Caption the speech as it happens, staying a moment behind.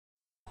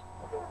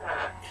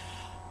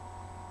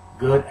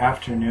Good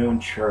afternoon,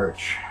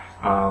 church.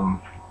 I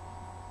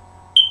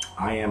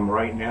am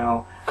right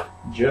now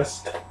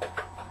just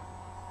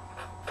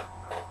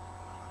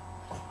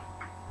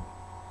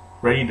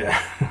ready to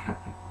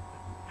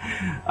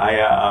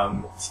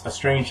a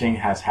strange thing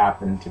has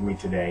happened to me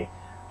today.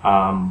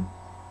 I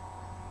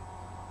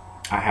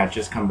had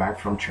just come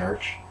back from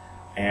church,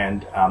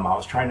 and I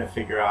was trying to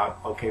figure out,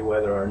 okay,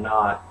 whether or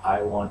not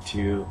I want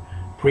to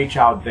preach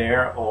out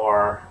there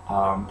or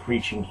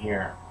preaching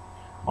here,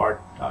 or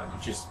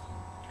just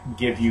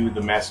give you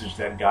the message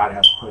that God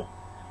has put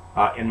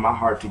in my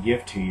heart to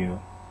give to you.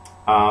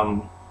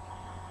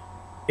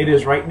 It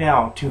is right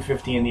now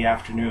 2:50 in the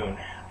afternoon,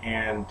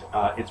 and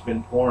it's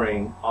been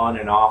pouring on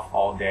and off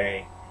all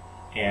day,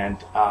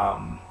 and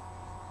I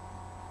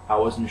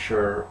wasn't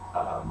sure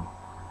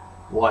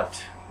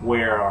what,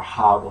 where, or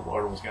how the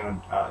Lord was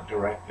going to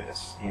direct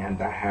this,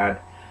 and I had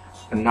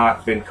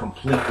not been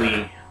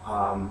completely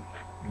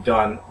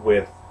done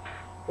with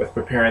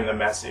preparing the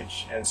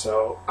message, and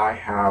so I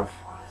have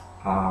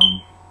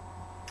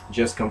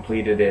just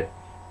completed it,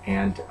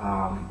 and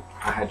I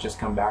had just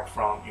come back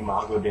from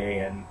Imago Day,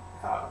 and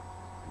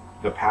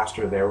the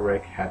pastor there,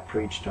 Rick, had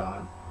preached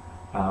on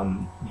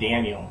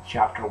Daniel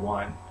chapter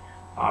 1,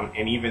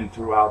 and even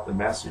throughout the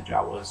message I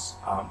was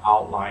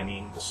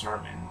outlining the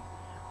sermon.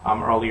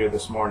 Earlier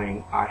this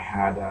morning I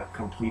had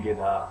completed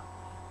a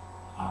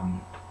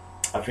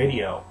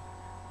video,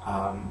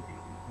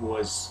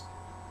 was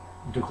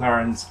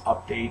Duclairon's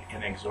update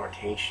and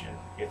exhortation.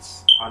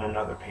 It's on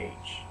another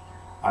page.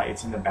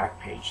 It's in the back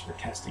page, the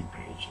testing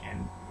page,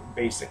 and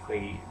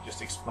basically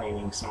just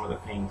explaining some of the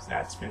things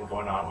that's been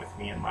going on with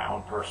me in my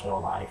own personal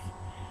life,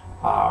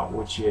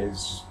 which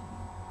is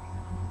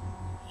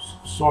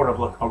sort of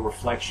like a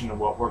reflection of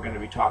what we're going to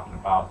be talking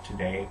about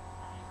today.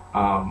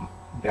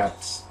 That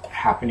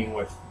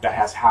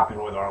has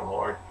happened with our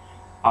Lord,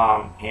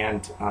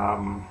 and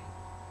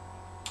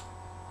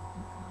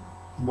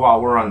while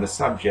we're on the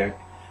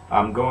subject,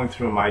 going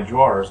through my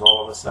drawers,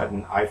 all of a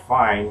sudden I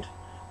find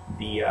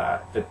the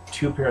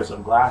two pairs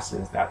of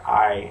glasses that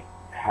I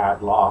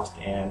had lost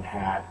and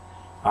had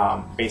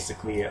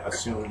basically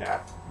assumed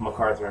that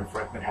MacArthur and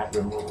Franklin had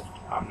removed.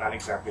 I'm not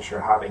exactly sure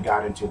how they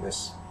got into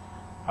this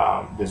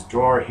this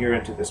drawer here,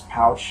 into this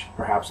pouch.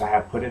 Perhaps I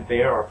had put it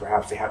there, or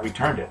perhaps they had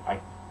returned it,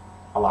 like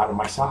a lot of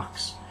my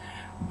socks.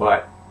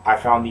 But I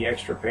found the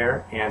extra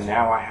pair, and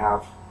now I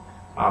have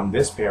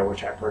this pair,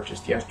 which I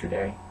purchased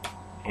yesterday,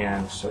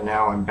 and so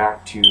now I'm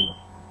back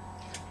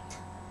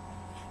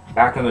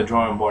on the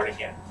drawing board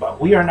again. But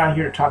we are not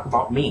here to talk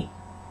about me.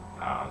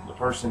 The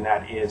person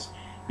that is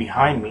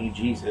behind me,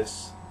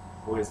 Jesus,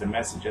 who is the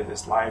message of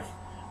this life,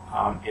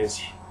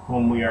 is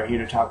whom we are here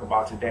to talk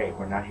about today.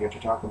 We're not here to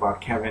talk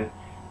about Kevin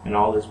and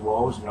all his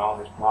woes and all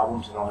his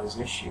problems and all his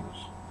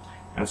issues.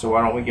 And so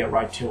why don't we get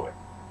right to it,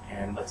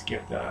 and let's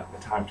give the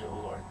time to the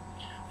Lord.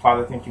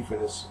 Father, thank you for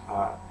this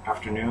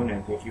afternoon,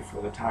 and thank you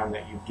for the time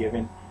that you've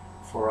given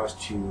for us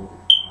to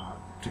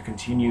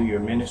continue your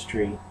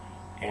ministry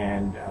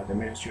and the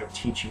ministry of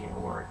teaching your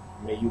word.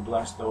 May you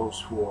bless those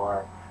who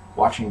are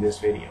watching this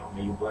video.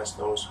 May you bless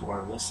those who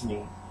are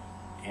listening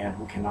and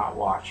who cannot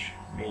watch.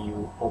 May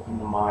you open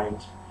the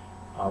minds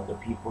of the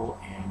people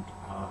and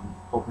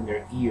open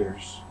their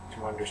ears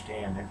to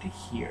understand and to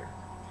hear.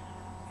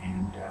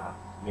 And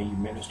may you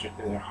minister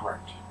to their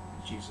heart.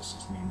 In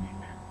Jesus' name,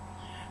 amen.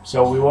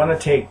 So we want to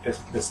take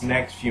this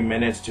next few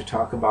minutes to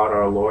talk about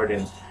our Lord,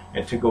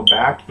 and to go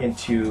back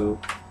into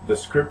the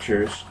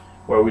scriptures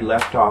where we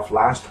left off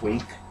last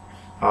week.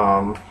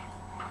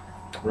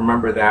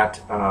 Remember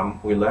that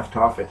we left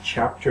off at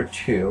chapter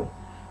 2.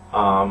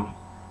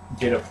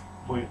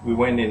 We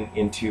went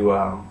into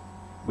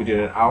we did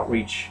an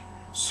outreach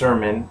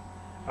sermon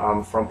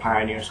from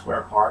Pioneer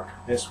Square Park.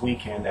 This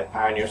weekend at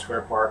Pioneer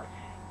Square Park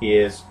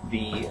is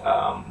the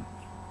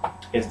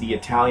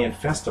Italian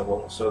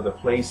festival, so the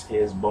place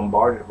is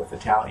bombarded with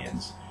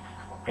Italians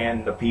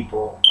and the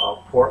people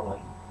of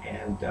Portland,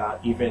 and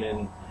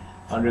even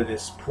under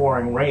this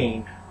pouring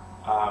rain,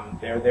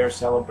 they're there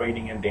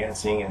celebrating and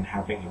dancing and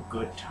having a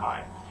good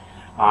time.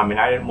 And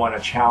I didn't want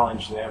to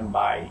challenge them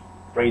by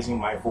raising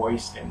my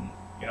voice, and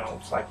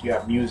it's like you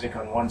have music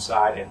on one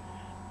side and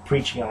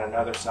preaching on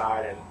another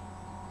side, and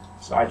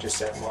so I just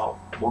said, well,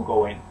 we'll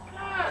go in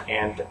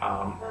and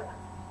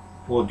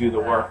we'll do the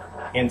work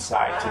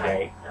inside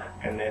today,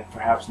 and then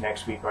perhaps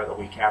next week or the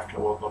week after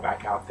we'll go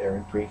back out there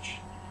and preach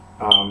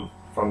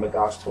from the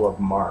Gospel of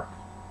Mark.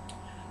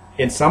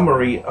 In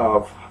summary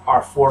of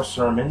our 4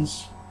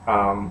 sermons,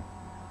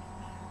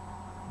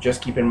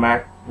 just keep in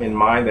mind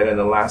that in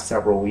the last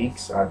several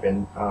weeks I've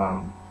been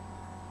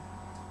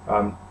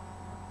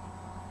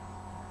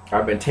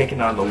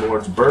taking on the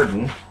Lord's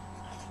burden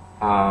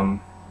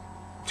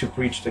to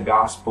preach the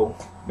gospel,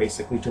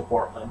 basically to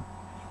Portland,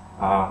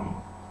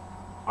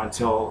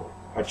 until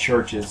a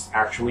church is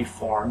actually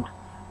formed.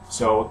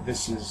 So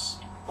this is,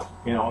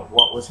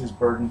 what was his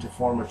burden to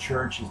form a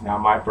church is now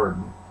my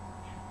burden,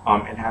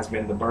 and has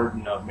been the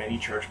burden of many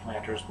church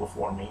planters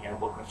before me,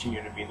 and will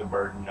continue to be the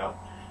burden of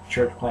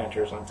church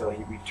planters until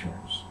he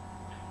returns.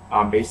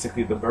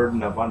 basically the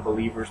burden of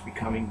unbelievers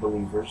becoming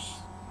believers,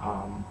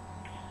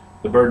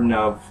 the burden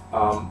of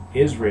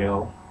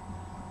Israel,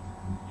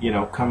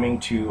 coming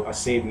to a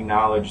saving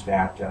knowledge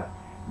that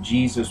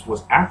Jesus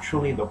was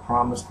actually the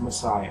promised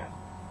Messiah,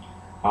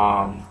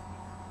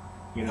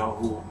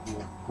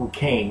 who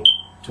came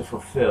to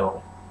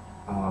fulfill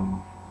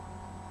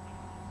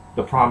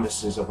the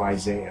promises of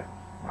Isaiah,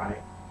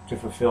 right? To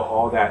fulfill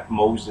all that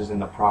Moses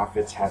and the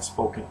prophets had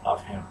spoken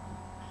of him.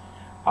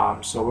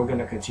 So we're going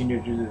to continue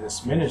to do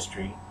this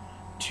ministry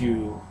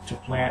to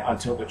plant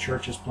until the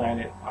church is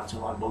planted,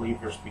 until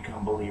unbelievers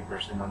become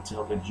believers, and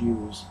until the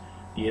Jews,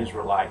 the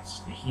Israelites,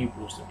 the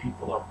Hebrews, the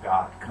people of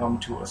God come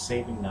to a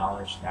saving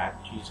knowledge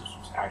that Jesus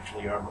was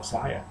actually our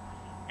Messiah,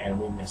 and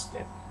we missed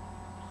it.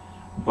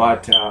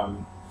 But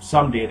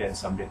some did and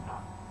some did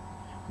not.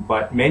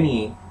 But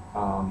many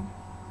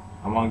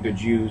among the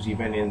Jews,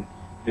 even in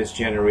this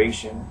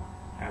generation,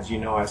 as you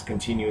know, has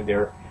continued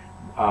their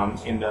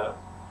in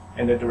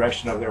the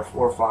direction of their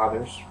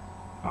forefathers.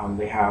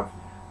 They have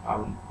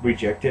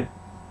rejected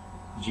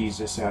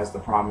Jesus as the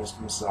promised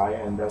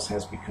Messiah, and thus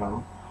has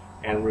become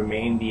and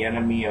remained the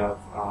enemy of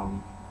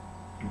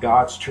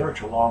God's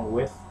church, along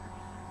with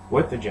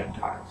the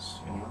Gentiles,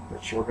 the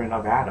children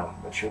of Adam,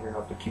 the children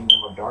of the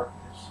kingdom of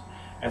darkness.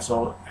 And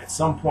so, at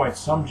some point,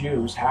 some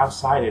Jews have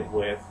sided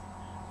with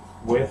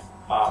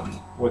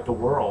the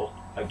world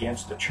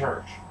against the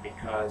church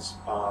because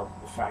of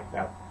the fact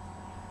that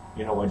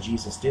what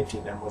Jesus did to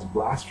them was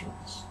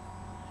blasphemous.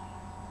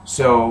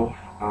 So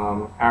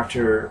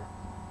after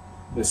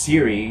the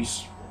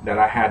series that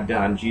I had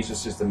done,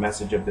 Jesus is the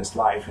Message of This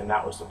Life, and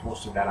that was the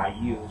poster that I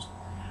used,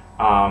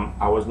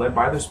 I was led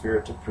by the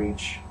Spirit to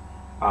preach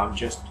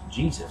just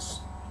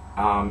Jesus,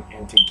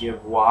 and to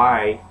give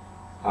why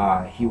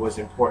he was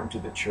important to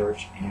the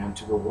church and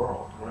to the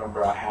world.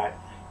 Remember, I had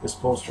this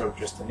poster of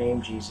just the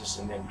name Jesus,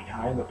 and then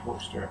behind the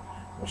poster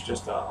was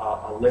just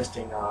a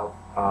listing of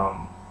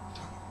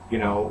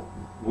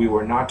we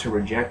were not to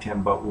reject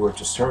him, but we were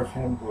to serve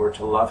him, we were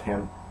to love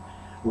him,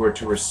 we were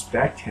to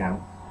respect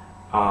him.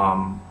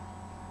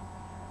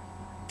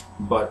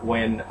 But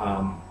when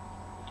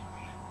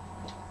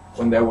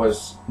there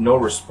was no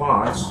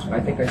response, I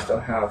think I still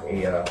have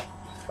a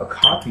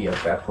copy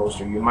of that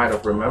poster. You might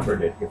have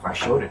remembered it if I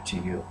showed it to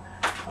you.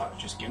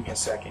 Just give me a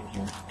second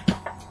here.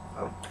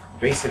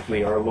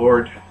 Basically, our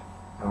Lord,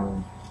 I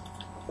want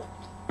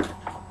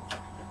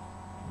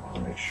to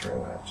make sure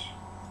that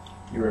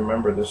you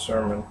remember the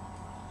sermon.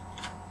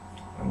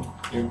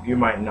 You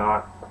might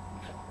not,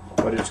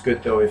 but it's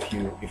good though if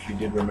you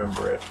did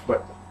remember it.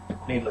 But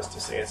needless to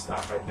say, it's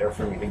not right there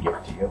for me to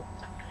give to you.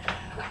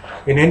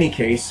 In any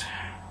case,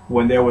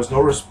 when there was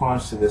no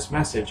response to this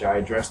message, I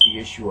addressed the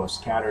issue of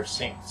scattered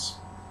saints.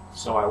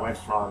 So I went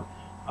from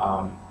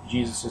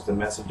Jesus is the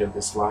message of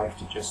this life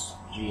to just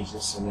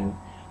Jesus, and then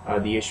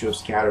the issue of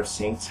scattered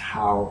saints,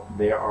 how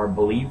there are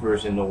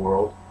believers in the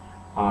world,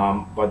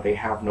 but they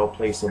have no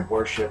place of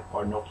worship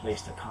or no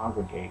place to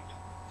congregate,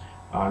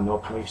 no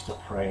place to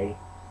pray,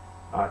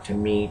 to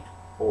meet,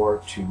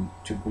 or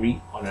to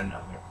greet one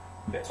another.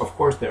 Of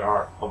course, there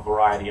are a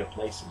variety of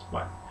places,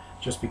 but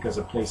just because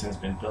a place has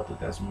been built, it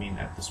doesn't mean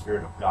that the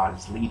Spirit of God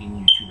is leading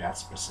you to that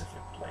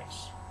specific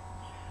place.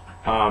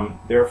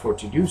 Therefore,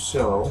 to do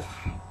so,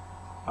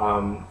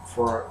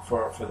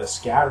 for the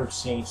scattered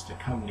saints to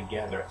come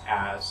together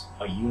as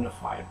a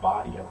unified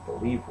body of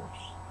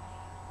believers,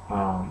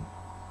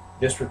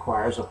 this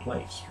requires a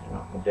place,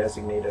 a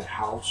designated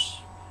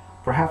house,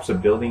 perhaps a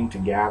building to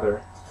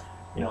gather,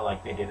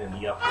 like they did in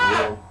the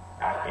upper room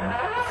back in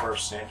the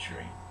first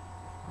century,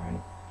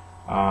 right?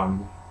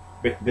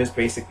 But this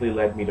basically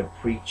led me to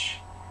preach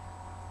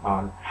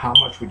on how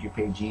much would you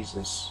pay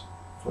Jesus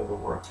for the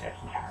work that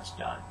he has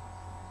done.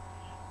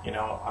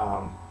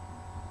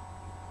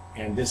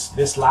 And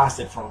this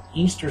lasted from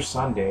Easter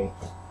Sunday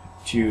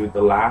to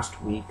the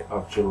last week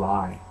of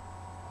July.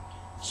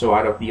 So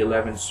out of the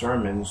 11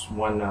 sermons,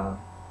 out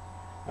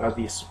of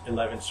these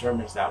 11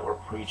 sermons that were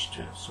preached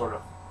to sort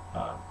of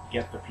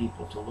get the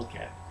people to look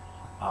at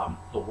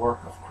the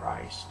work of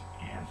Christ,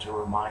 and to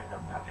remind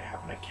them that they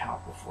have an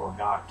account before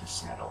God to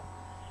settle,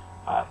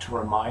 to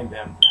remind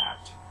them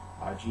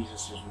that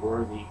Jesus is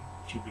worthy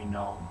to be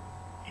known,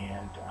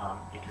 and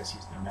because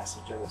he's the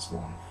message of this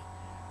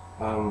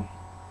life.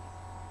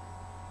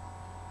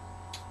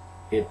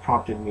 It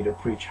prompted me to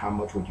preach how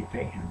much would you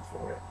pay him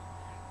for it,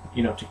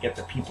 to get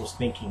the people's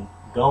thinking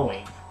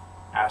going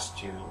as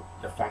to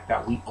the fact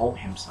that we owe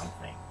him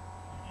something,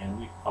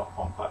 and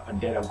a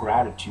debt of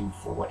gratitude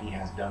for what he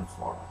has done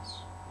for us.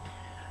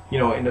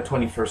 In the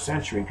 21st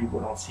century, people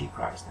don't see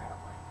Christ that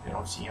way. They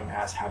don't see him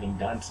as having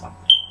done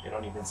something. They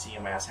don't even see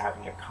him as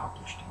having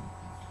accomplished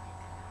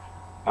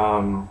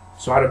anything.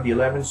 So out of the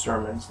 11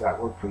 sermons that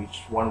were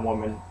preached, one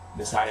woman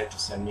decided to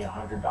send me a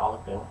 $100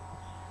 bill.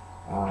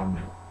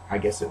 I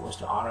guess it was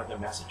to honor the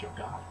message of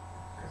God,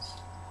 because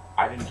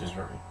I didn't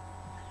deserve it.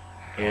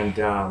 And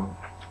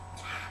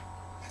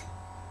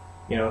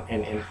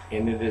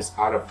and it is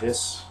out of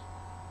this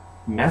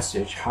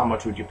message, how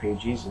much would you pay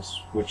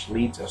Jesus, which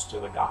leads us to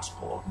the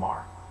Gospel of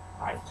Mark,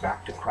 right?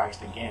 Back to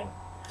Christ again,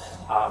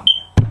 Um,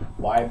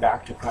 why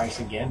back to Christ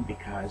again?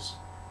 Because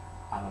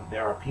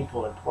there are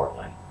people in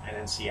Portland and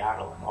in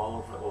Seattle and all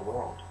over the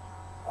world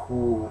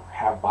who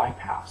have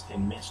bypassed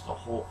and missed the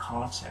whole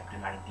concept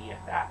and idea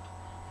that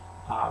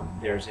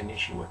there's an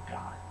issue with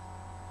God.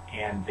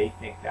 And they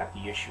think that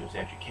the issue is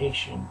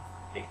education.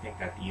 They think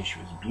that the issue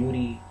is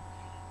beauty.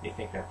 They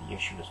think that the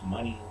issue is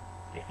money.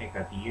 They think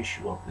that the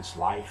issue of this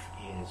life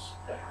is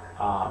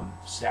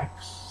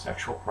sex,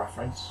 sexual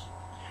preference.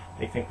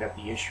 They think that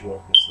the issue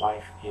of this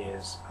life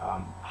is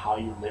how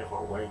you live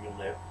or where you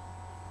live,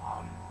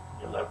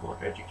 your level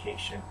of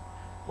education,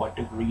 what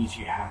degrees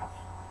you have.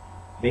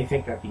 They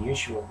think that the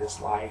issue of this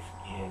life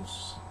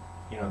is,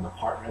 the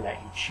partner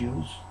that you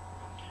choose,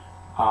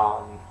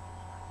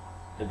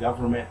 the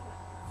government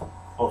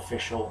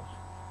official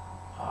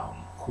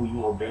who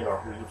you obey or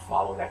who you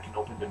follow that can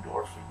open the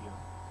door for you.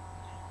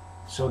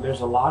 So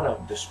there's a lot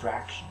of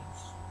distractions,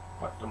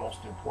 but the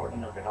most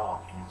important of it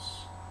all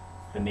is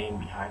the name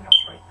behind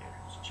us right there.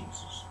 It's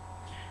Jesus.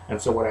 And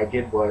so what I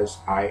did was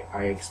I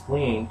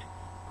explained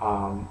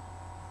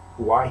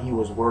why he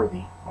was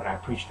worthy when I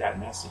preached that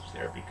message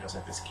there because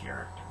of his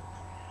character.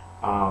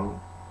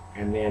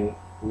 And then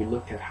we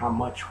looked at how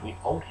much we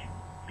owed him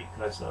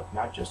because of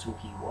not just who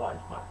he was,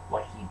 but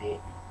what he did.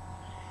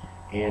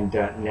 And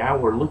now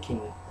we're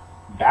looking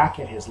back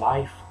at his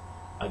life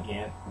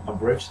again, a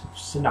brief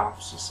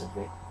synopsis of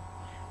it.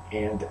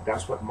 And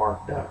that's what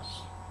Mark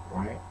does,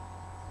 right?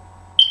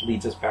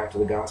 Leads us back to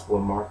the Gospel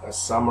of Mark, a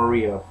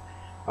summary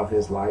of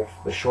his life,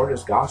 the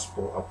shortest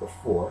Gospel of the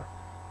four.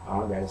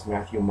 That is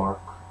Matthew, Mark,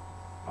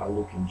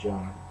 Luke, and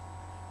John.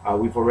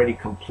 We've already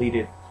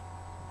completed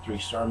 3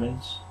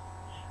 sermons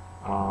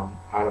out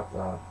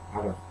of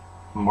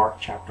Mark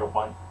chapter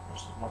 1,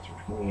 verses 1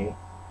 through 28.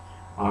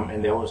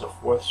 And there was a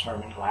 4th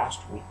sermon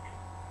last week.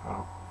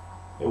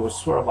 It was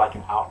sort of like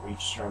an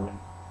outreach sermon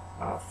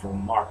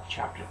from Mark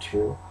chapter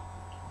 2,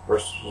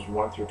 verses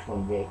 1 through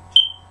 28.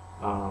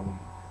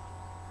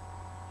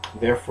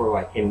 Therefore,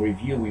 like in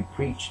review, we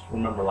preached,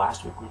 remember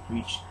last week we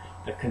preached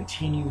the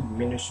continued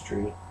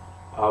ministry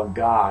of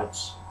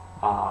God's,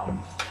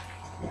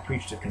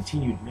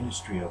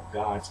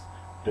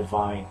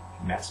 divine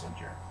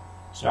messenger.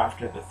 So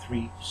after the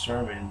 3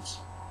 sermons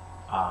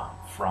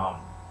from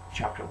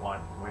chapter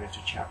 1, we went into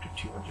chapter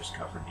 2 and just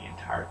covered the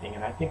entire thing.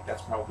 And I think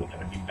that's probably going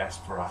to be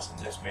best for us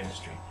in this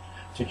ministry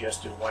to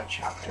just do 1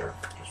 chapter,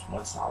 just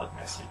 1 solid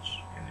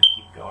message, and then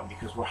keep going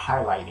because we're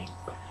highlighting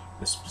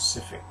the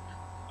specific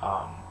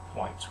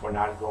points. We're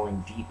not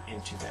going deep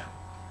into them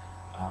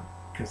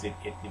because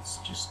it's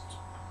just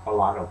a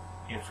lot of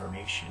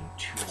information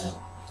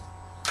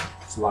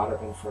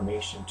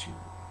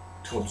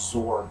to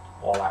absorb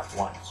all at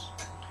once.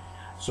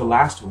 So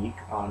last week,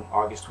 on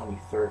August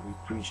 23rd, we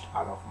preached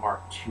out of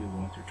Mark 2,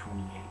 1 through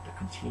 28, the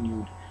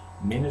continued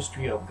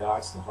ministry of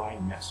God's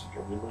divine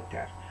messenger. We looked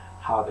at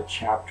how the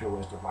chapter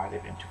was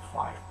divided into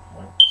 5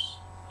 points.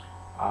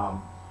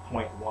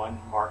 Point 1,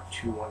 Mark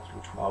 2, 1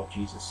 through 12,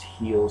 Jesus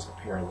heals a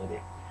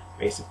paralytic,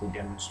 basically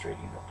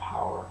demonstrating the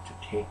power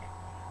to take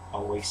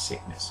away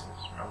sicknesses.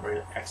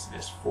 Remember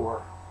Exodus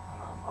 4,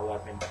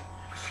 11,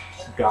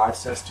 God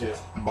says to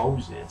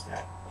Moses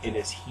that it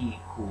is he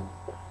who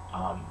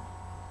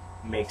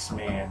makes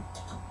man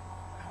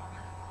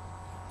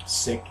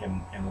sick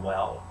and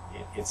well.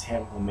 It's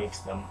him who makes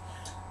them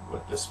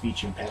with the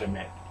speech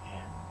impediment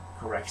and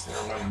corrects them.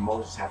 Remember,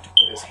 Moses had to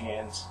put his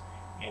hands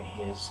in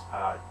his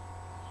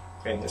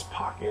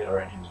pocket or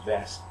in his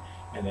vest,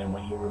 and then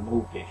when he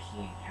removed it,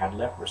 he had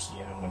leprosy,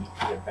 and when he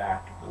put it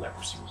back, the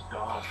leprosy was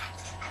gone.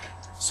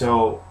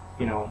 So,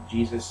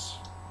 Jesus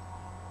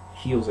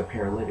heals a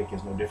paralytic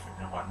is no different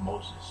than what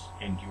Moses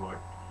endured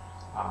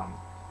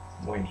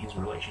when his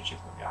relationship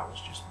with God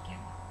was just beginning.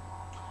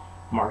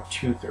 Mark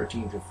 2,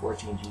 13 through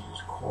 14,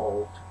 Jesus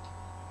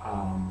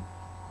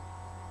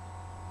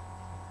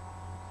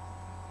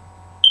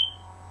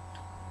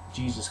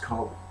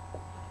called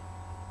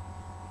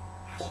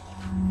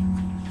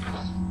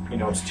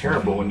it's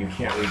terrible when you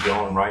can't read your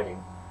own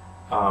writing.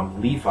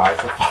 Levi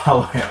to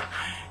follow him.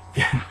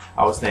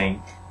 I was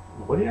saying,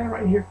 what did I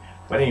write here?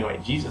 But anyway,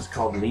 Jesus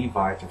called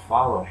Levi to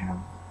follow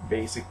him.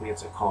 Basically,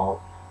 it's a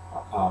call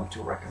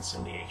to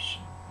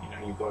reconciliation.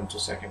 You go into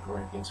 2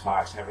 Corinthians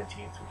 5,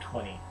 17 through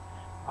 20.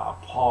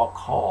 Paul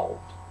called,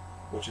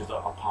 which is the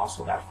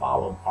apostle that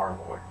followed our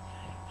Lord,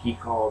 he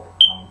called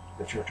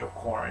the church of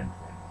Corinth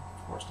and,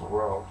 of course, the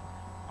world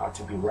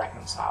to be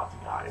reconciled to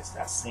God. It's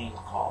that same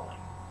calling,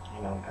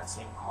 that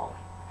same calling.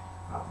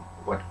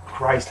 What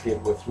Christ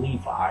did with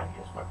Levi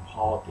is what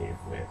Paul did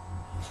with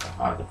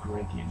the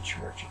Corinthian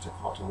church. It's a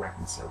call to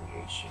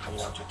reconciliation,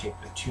 to take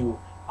the 2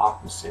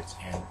 opposites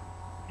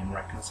and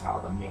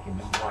reconcile them, making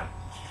them one.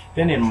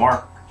 Then in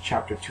Mark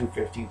chapter 2,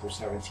 15 through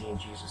 17,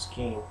 Jesus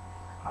came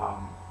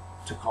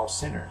to call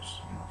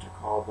sinners, to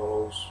call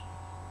those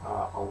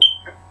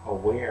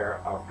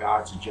aware of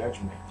God's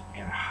judgment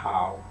and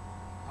how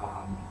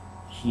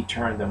he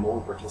turned them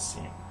over to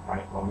sin,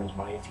 right? Romans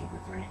 1:18 through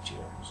 32.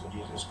 So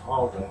Jesus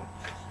called them,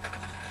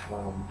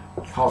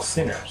 called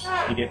sinners.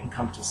 He didn't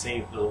come to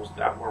save those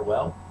that were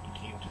well.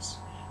 He came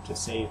to to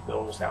save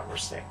those that were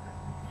sick,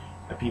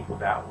 the people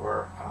that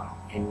were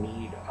in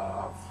need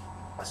of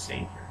a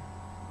Savior,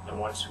 the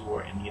ones who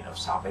were in need of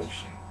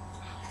salvation.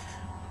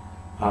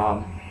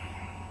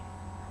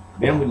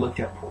 Then we looked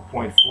at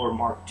point 4,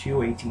 Mark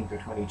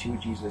 2:18-22.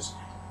 Jesus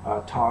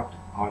taught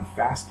on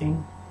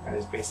fasting, that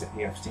is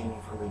basically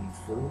abstaining from eating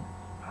food.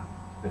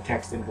 The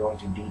text didn't go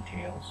into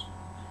details.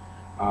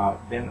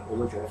 Then we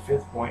looked at the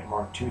 5th point,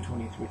 Mark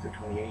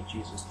 2:23-28.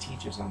 Jesus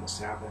teaches on the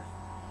Sabbath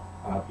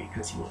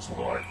because he was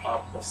Lord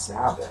of the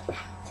Sabbath.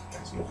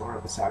 Because he was Lord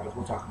of the Sabbath.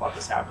 We'll talk about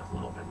the Sabbath a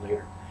little bit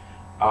later.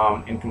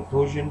 In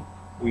conclusion,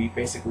 we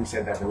basically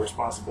said that the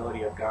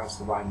responsibility of God's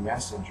divine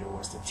messenger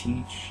was to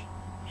teach,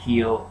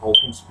 heal,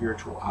 open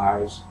spiritual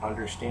eyes,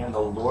 understand the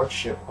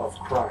lordship of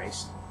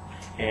Christ,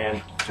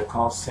 and to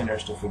call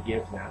sinners to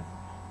forgive them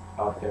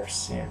of their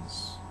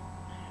sins.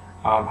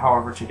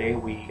 However, today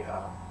we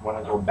want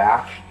to go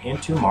back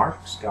into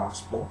Mark's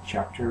Gospel,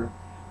 chapter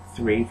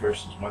 3,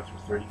 verses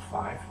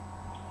 1-35.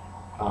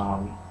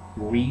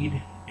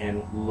 Read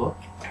and look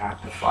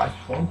at the 5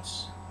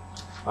 points,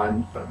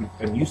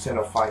 a new set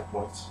of 5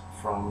 points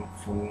from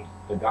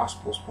the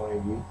Gospel's point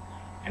of view,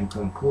 and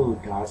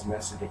conclude God's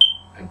message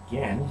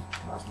again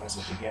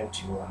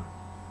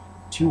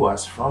to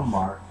us from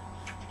Mark,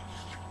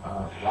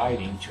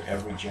 writing to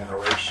every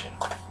generation.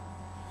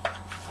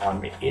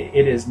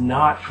 It is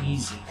not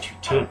easy to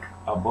take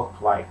a book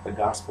like the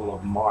Gospel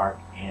of Mark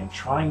and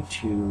trying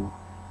to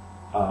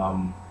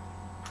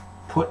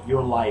put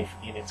your life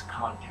in its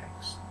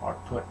context, or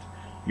put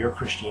your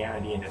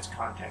Christianity in its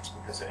context,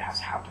 because it has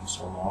happened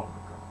so long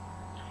ago.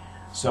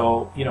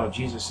 So,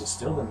 Jesus is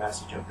still the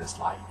message of this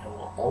life, and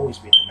will always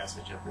be the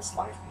message of this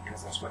life,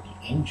 because that's what the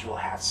angel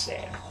has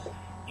said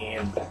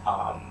in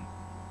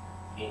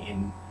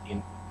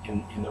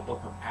the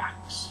book of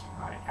Acts,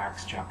 right?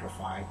 Acts chapter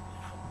 5,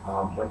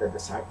 when the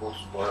disciples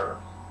were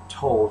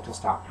told to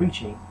stop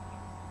preaching,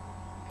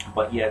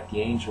 but yet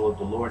the angel of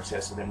the Lord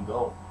says to them,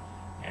 go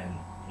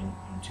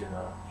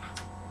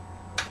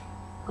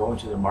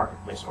into the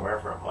marketplace, or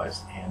wherever it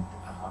was,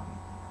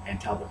 and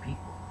tell the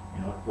people,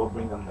 go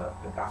bring them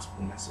the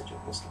gospel message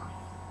of this life,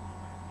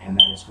 and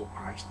that is who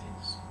Christ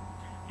is.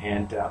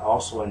 And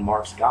also in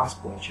Mark's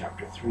Gospel in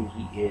chapter 3,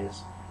 he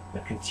is the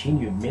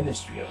continued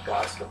ministry of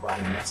God's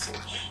divine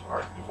message,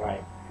 or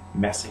divine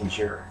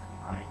messenger.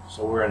 Right?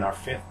 So we're in our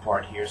 5th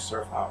part here,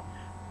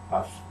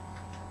 our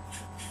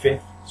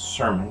 5th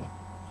sermon.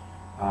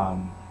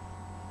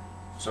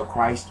 So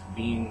Christ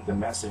being the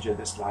message of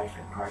this life,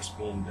 and Christ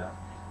being the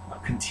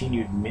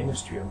continued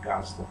ministry of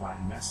God's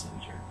divine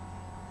messenger.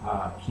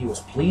 He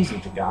was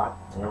pleasing to God.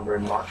 Remember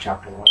in Mark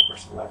chapter 1,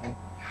 verse 11.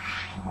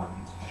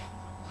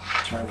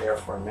 Turn there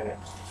for a minute.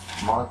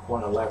 Mark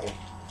 1:11.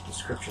 The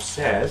scripture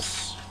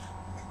says,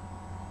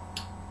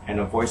 and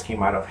a voice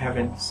came out of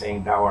heaven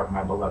saying, "Thou art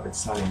my beloved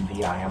Son, in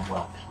thee I am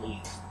well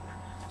pleased."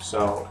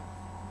 So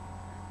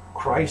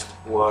Christ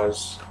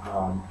was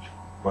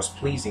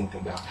pleasing to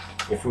God.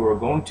 If we were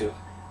going to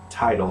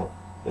title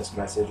this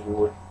message,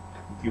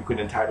 you could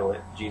entitle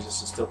it,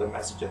 "Jesus is still the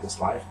message of this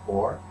life,"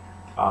 or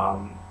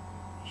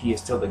he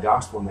is still the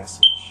gospel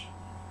message,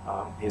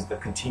 is the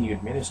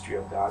continued ministry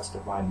of God's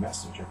divine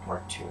messenger,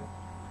 part 2,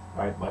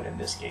 right? But in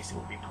this case, it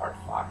would be part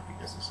 5,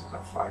 because this is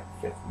our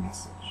 5th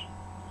message.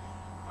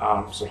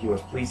 So he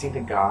was pleasing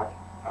to God.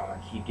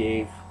 He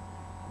gave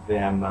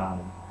them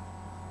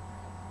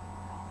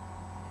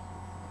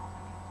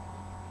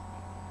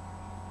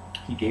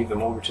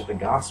over to the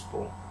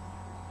gospel.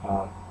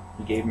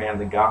 He gave man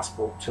the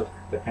gospel, took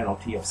the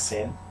penalty of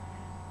sin,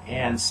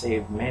 and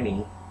saved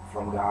many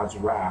from God's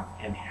wrath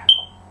and hell.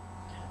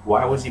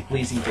 Why was he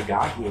pleasing to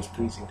God? He was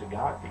pleasing to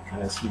God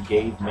because he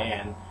gave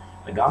man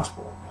the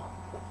gospel of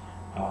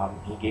God.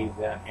 He gave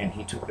them, and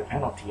he took the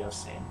penalty of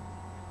sin.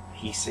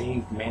 He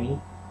saved many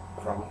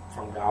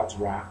from God's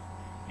wrath,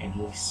 and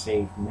he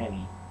saved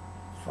many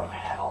from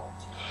hell.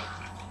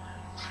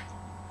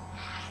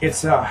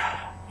 It's a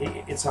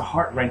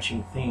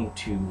heart-wrenching thing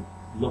to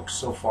look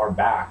so far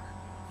back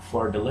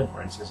for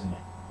deliverance, isn't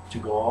it? To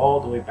go all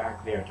the way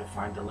back there to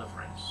find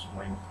deliverance,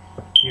 when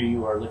here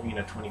you are living in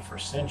the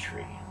 21st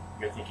century.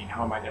 You're thinking,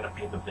 how am I going to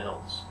pay the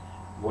bills?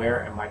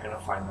 Where am I going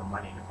to find the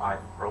money to buy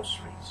the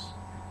groceries?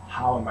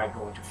 How am I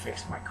going to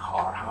fix my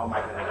car? How am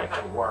I going to get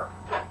to work?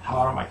 How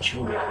are my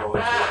children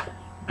going to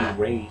be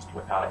raised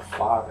without a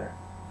father?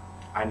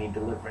 I need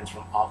deliverance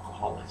from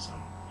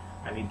alcoholism.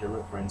 I need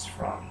deliverance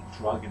from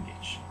drug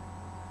addiction.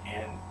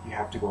 And you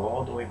have to go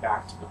all the way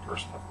back to the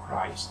person of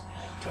Christ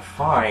to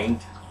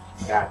find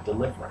that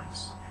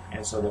deliverance.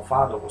 And so the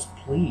Father was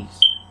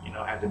pleased,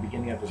 at the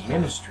beginning of his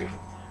ministry,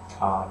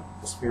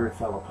 the Spirit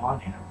fell upon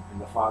him,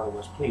 and the Father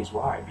was pleased.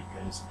 Why?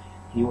 Because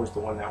he was the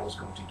one that was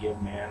going to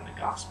give man the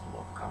gospel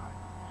of God.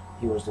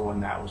 He was the one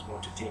that was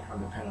going to take on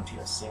the penalty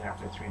of sin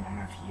after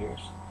 3.5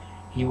 years.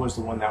 He was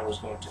the one that was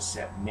going to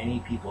set many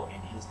people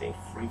in his day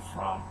free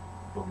from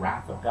the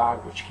wrath of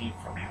God, which came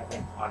from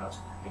heaven on us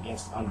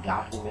against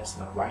ungodliness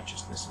and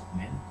unrighteousness of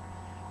men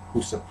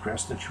who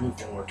suppressed the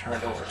truth and were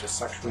turned over to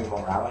sexual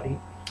immorality.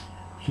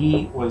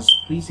 He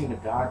was pleasing to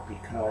God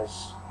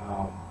because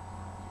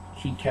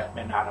he kept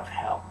men out of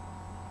hell.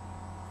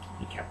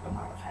 He kept them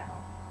out of hell.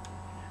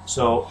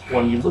 So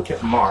when you look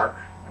at Mark,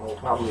 and we'll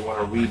probably want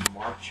to read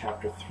Mark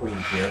chapter 3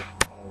 here.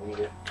 I'll read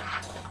it.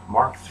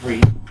 Mark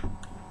 3.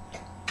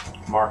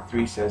 Mark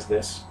 3 says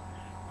this.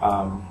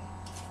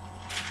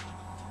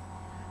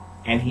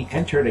 And he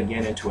entered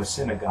again into a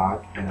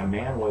synagogue, and a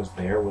man was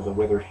there with a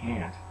withered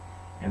hand.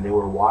 And they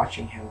were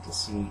watching him to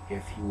see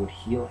if he would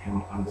heal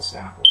him on the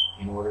Sabbath,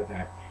 in order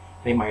that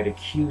they might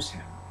accuse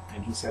him.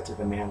 And he said to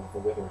the man with the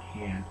withered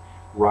hand,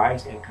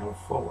 Rise and come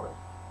forward.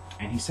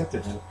 And he said to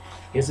them,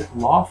 Is it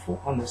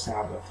lawful on the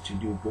Sabbath to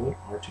do good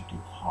or to do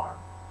harm,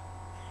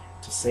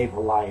 to save a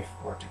life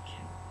or to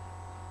kill?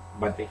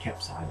 But they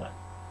kept silent.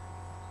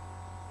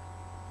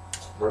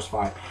 Verse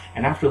 5,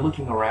 And after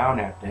looking around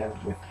at them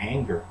with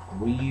anger,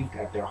 grieved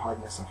at their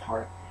hardness of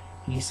heart,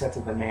 he said to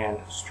the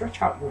man,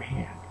 Stretch out your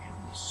hand. And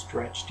he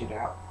stretched it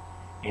out,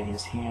 and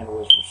his hand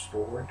was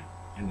restored.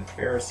 And the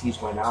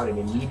Pharisees went out and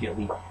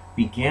immediately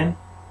began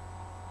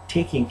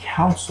taking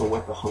counsel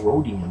with the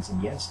Herodians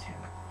against him,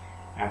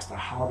 as to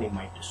how they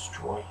might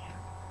destroy him.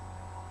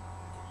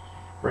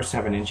 Verse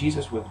 7, And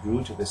Jesus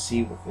withdrew to the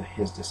sea with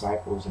his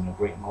disciples, and a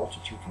great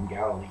multitude from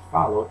Galilee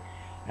followed,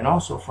 and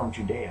also from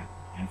Judea,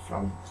 and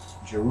from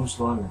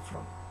Jerusalem, and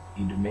from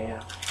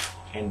Idumea,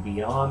 and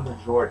beyond the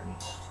Jordan,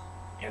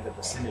 and the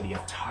vicinity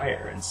of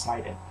Tyre and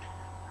Sidon.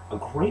 A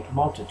great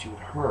multitude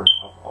heard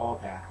of all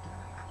that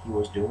he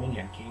was doing,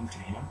 and came to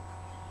him.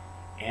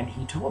 And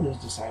he told his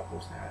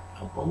disciples that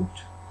a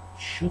boat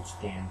should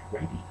stand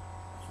ready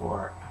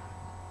for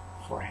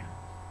him,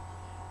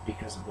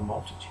 because of the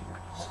multitude,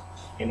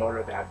 in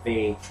order that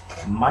they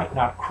might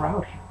not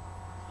crowd him.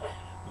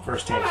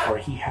 Verse 10, For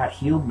he had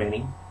healed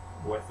many,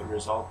 with the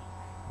result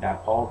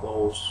that all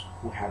those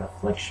who had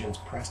afflictions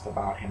pressed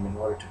about him in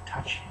order to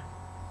touch him.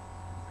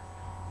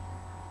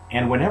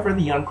 And whenever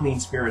the unclean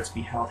spirits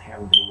beheld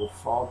him, they would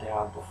fall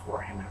down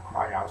before him and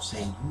cry out,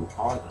 saying, You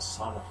are the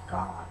Son of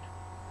God.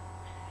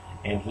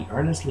 And he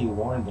earnestly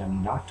warned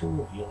them not to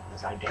reveal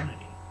his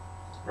identity.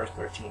 Verse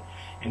 13,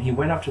 And he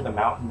went up to the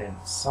mountain and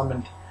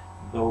summoned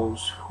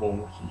those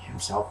whom he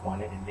himself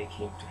wanted, and they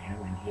came to him,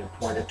 and he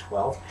appointed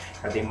 12,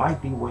 that they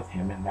might be with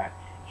him, and that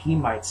he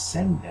might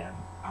send them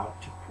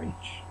out to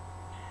preach,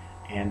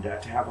 and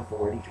to have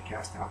authority to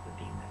cast out the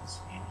demons.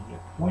 And he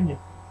appointed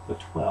the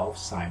 12,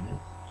 Simon,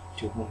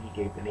 to whom he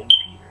gave the name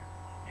Peter,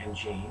 and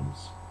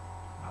James,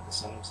 the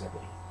son of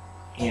Zebedee,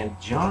 and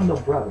John the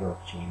brother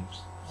of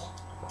James.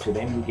 To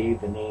them he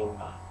gave the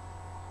name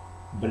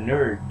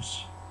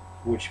Boanerges,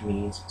 which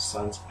means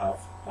sons of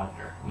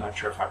thunder. I'm not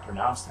sure if I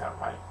pronounced that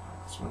right.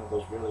 It's one of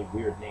those really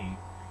weird names.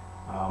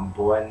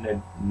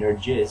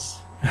 Boanerges.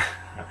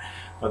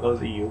 For those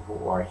of you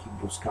who are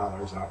Hebrew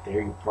scholars out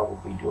there, you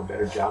probably do a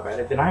better job at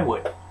it than I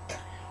would.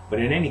 But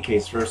in any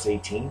case, verse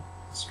 18,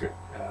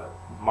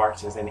 Mark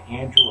says, And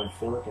Andrew and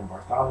Philip and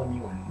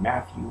Bartholomew and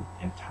Matthew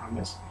and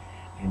Thomas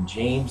and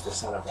James the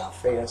son of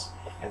Alphaeus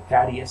and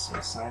Thaddeus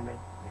and Simon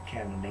the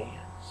Canaanians.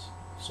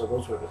 So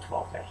those were the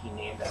 12 that he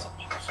named as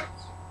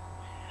apostles.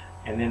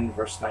 And then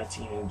verse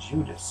 19, and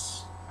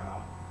Judas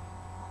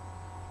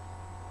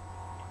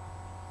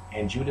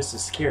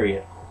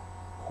Iscariot,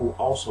 who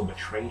also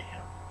betrayed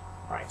him.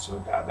 Right, so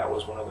that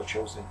was one of the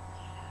chosen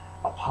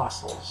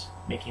apostles,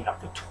 making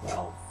up the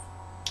 12.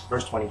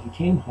 Verse 20, he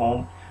came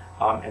home,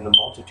 and the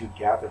multitude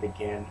gathered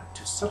again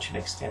to such an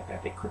extent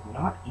that they could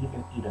not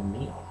even eat a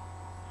meal.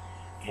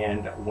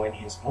 And when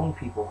his own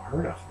people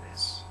heard of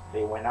this,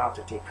 they went out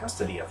to take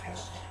custody of him,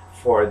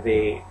 for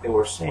they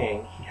were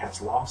saying, He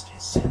has lost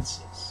his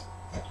senses.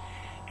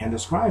 And the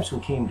scribes who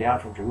came down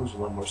from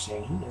Jerusalem were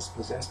saying, He is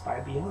possessed by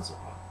Beelzebub,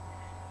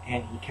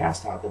 and he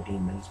cast out the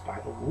demons by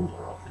the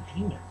ruler of the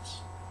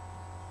demons.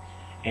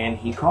 And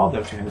he called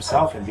them to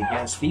himself and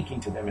began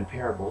speaking to them in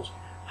parables.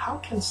 How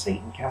can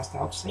Satan cast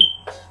out Satan?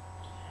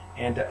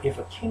 And if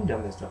a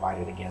kingdom is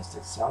divided against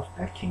itself,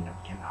 that kingdom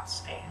cannot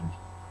stand.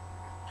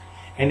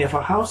 And if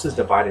a house is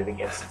divided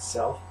against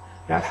itself,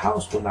 that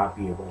house will not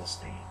be able to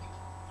stand.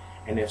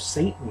 And if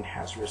Satan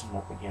has risen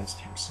up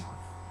against himself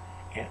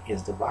and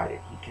is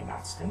divided, he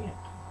cannot stand.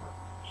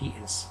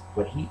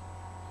 But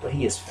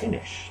he is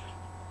finished.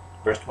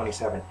 Verse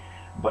 27,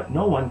 But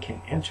no one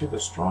can enter the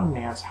strong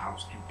man's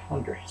house and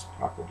plunder his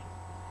property,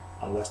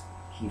 unless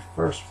he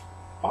first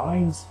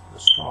binds the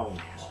strong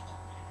man,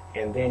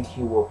 and then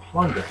he will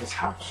plunder his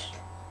house.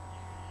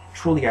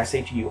 Truly I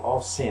say to you,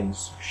 all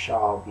sins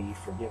shall be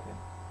forgiven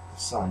the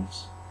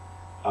sons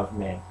of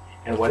men,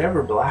 and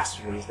whatever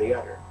blasphemies they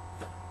utter.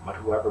 But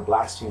whoever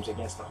blasphemes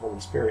against the Holy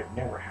Spirit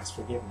never has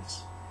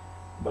forgiveness,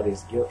 but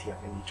is guilty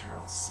of an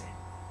eternal sin.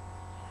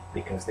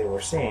 Because they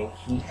were saying,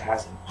 He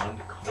has an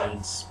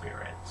unclean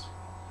spirit.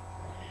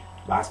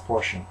 Last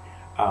portion,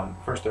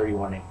 verse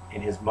 31,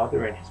 And his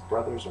mother and his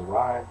brothers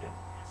arrived, and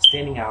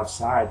standing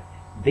outside,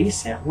 they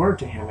sent word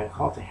to him and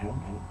called to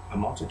him, and a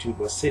multitude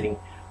was sitting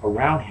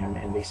around him,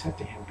 and they said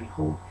to him,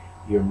 Behold,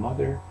 your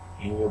mother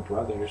and your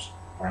brothers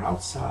are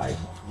outside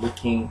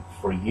looking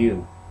for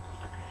you.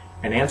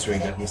 And answering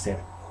them, he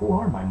said, Who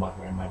are my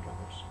mother and my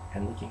brothers?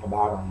 And looking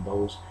about on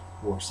those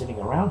who were sitting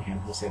around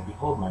him, he said,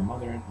 Behold, my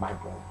mother and my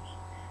brothers.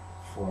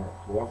 For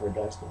whoever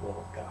does the will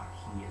of God,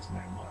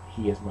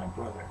 he is my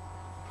brother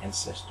and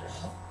sister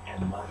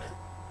and mother.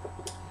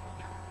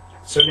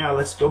 So now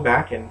let's go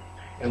back and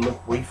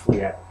look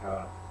briefly at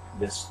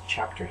this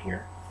chapter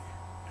here.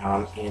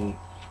 In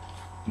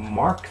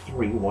Mark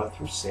 3, 1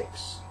 through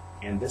 6,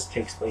 and this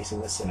takes place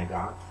in the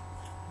synagogue.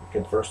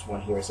 Look at verse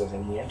 1 here. It says,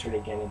 and he entered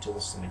again into the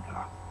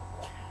synagogue.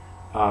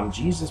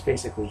 Jesus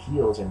basically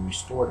heals and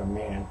restored a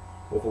man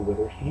with a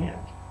withered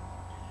hand.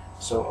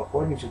 So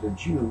according to the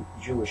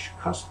Jewish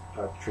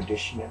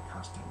tradition and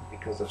custom,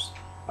 because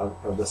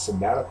of the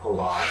sabbatical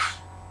laws,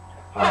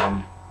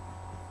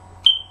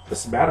 the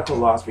sabbatical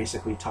laws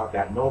basically taught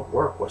that no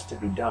work was to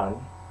be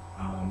done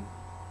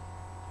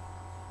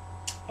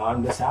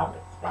on the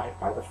Sabbath, right,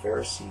 by the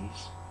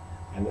Pharisees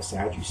and the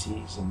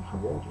Sadducees and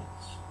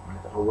Herodians.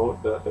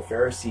 Right? The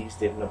Pharisees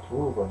didn't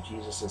approve of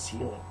Jesus'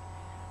 healing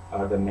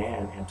the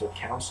man and took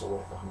counsel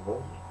with the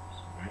Herodians.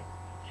 Right?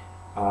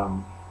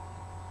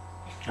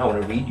 I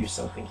want to read you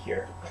something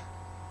here.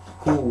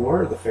 Who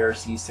were the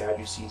Pharisees,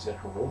 Sadducees, and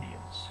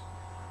Herodians?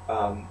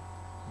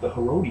 The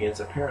Herodians,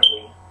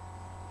 apparently,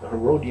 the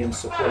Herodians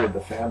supported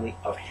the family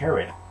of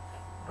Herod,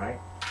 right?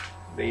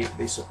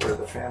 They supported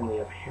the family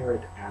of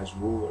Herod as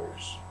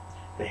rulers.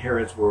 The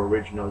Herods were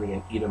originally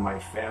an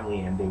Edomite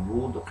family, and they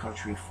ruled the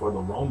country for the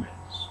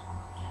Romans.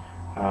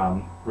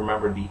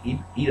 Remember, the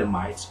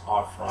Edomites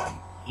are from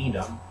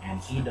Edom,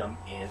 and Edom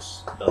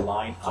is the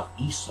line of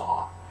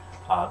Esau,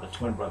 the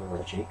twin brother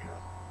of Jacob.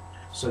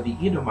 So the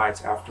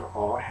Edomites, after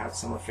all, had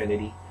some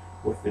affinity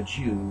with the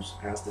Jews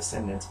as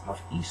descendants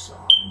of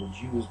Esau, and the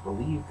Jews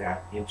believed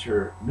that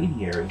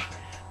intermediary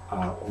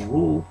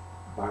rule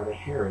by the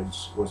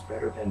Herods was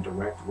better than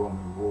direct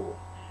Roman rule.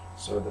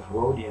 So the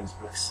Herodians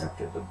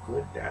accepted the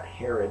good that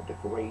Herod the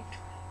Great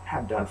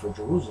had done for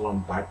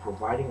Jerusalem by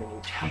providing a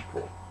new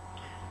temple,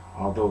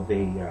 although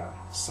they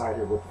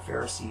sided with the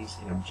Pharisees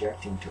in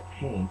objecting to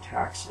paying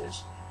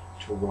taxes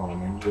to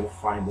Rome. And you'll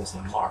find this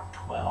in Mark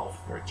 12,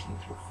 13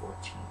 through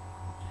 14.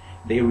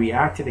 They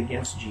reacted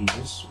against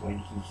Jesus when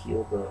he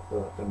healed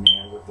the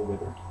man with the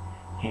withered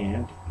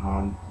hand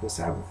on the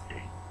Sabbath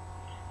day.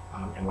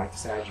 And like the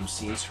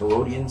Sadducees,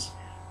 Herodians'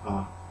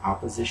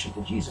 opposition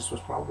to Jesus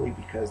was probably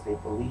because they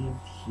believed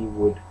he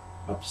would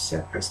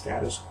upset the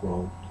status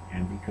quo,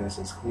 and because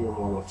his clear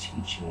moral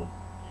teaching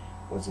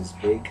was as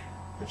big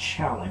a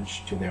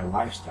challenge to their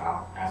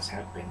lifestyle as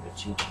had been the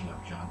teaching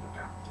of John the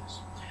Baptist.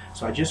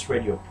 So I just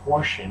read you a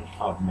portion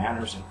of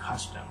Manners and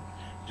Custom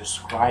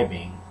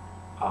describing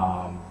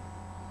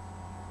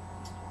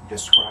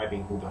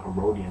who the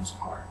Herodians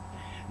are.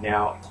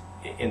 Now,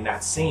 in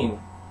that same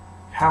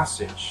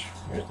passage,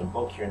 there's the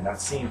book here, in that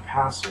same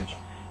passage,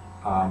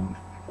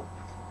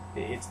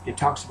 it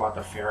talks about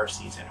the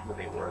Pharisees and who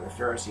they were. The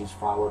Pharisees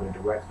followed a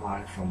direct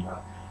line from the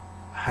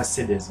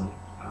Hasidism.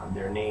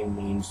 Their name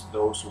means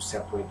those who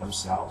separate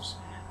themselves.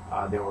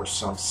 There were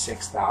some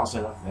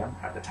 6,000 of them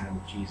at the time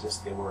of Jesus.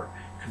 They were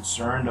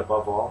concerned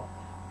above all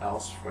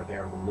else for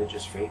their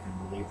religious faith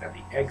and believed that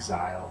the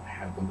exile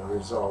had been the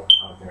result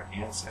of their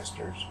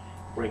ancestors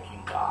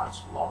breaking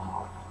God's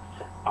law.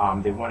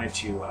 They wanted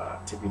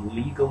to be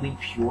legally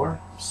pure,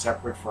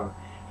 separate from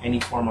any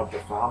form of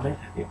defilement.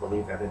 They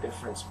believed that the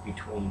difference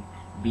between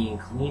being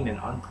clean and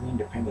unclean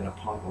depended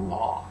upon the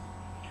law.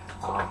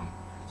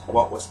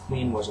 What was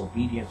clean was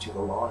obedient to the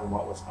law, and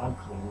what was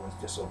unclean was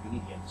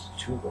disobedience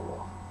to the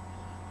law.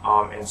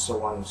 And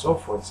so on and so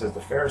forth. It says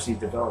the Pharisees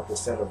developed a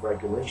set of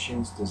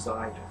regulations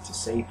designed to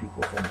save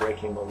people from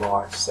breaking the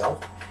law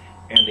itself,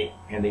 and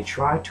they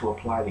tried to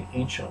apply the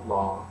ancient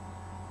law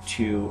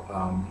to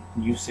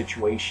new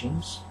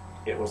situations.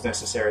 It was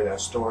necessary that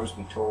stories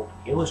be told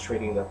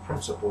illustrating the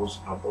principles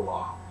of the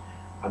law,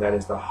 that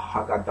is the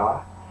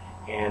Haggadah,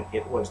 and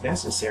it was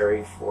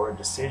necessary for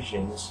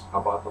decisions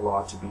about the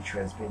law to be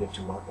transmitted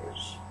to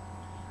others.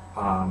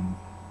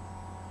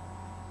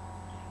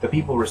 The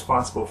people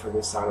responsible for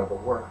this side of the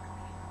work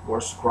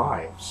were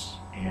scribes,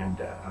 and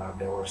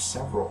there were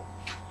several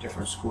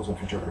different schools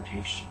of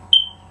interpretation,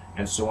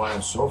 and so on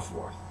and so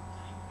forth.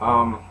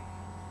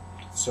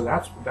 So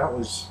that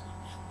was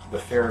the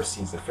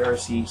Pharisees. The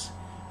Pharisees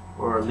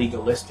were a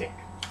legalistic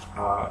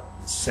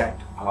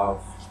sect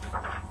of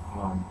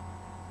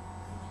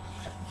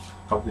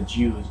the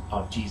Jews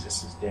of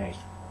Jesus' day.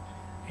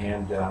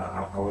 And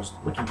I was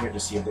looking here to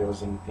see if there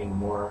was anything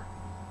more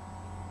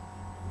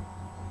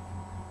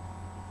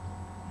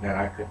that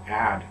I could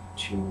add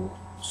to,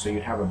 so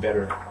you'd have a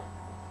better...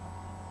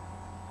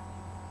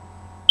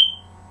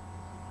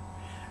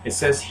 It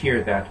says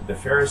here that the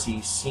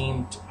Pharisees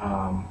seemed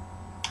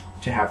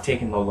to have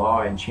taken the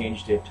law and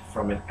changed it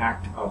from an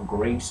act of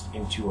grace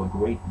into a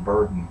great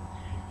burden.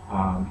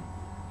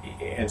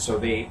 And so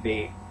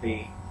they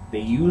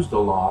used the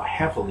law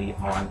heavily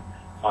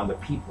on the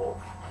people,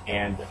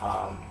 and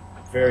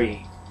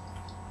very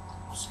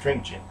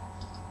stringent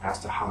as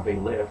to how they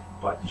lived,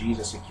 but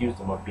Jesus accused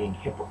them of being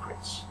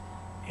hypocrites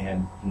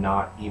and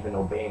not even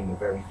obeying the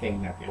very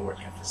thing that they were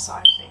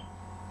emphasizing.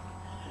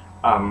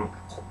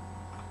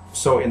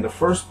 So in the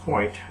first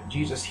point,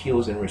 Jesus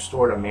heals and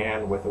restored a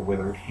man with a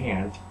withered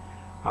hand.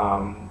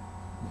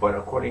 But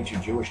according to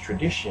Jewish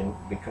tradition,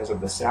 because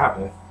of the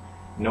Sabbath,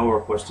 no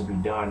work was to be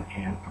done,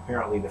 and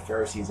apparently the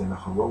Pharisees and the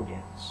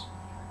Herodians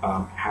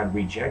had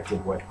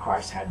rejected what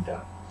Christ had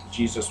done.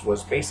 Jesus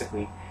was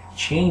basically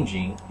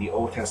changing the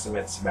Old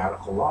Testament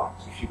sabbatical law.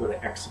 If you go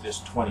to Exodus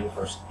 20,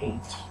 verse 8,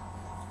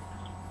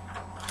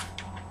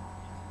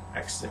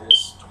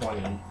 Exodus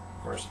 20,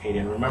 verse 8,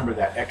 and remember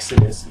that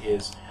Exodus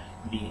is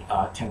the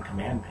Ten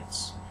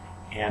Commandments,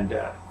 and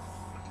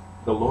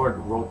the Lord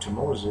wrote to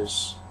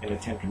Moses in the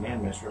Ten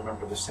Commandments,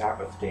 remember the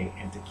Sabbath day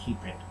and to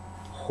keep it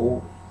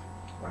holy,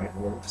 right?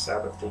 Remember the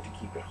Sabbath day to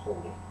keep it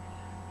holy.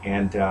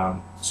 And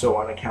so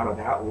on account of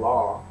that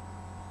law,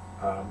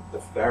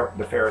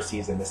 the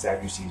Pharisees and the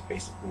Sadducees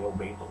basically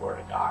obeyed the word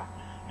of God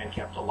and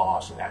kept the law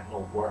so that no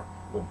work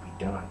would be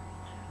done.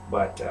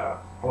 But I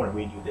want to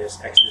read you this,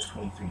 Exodus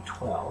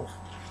 23:12.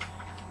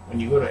 When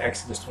you go to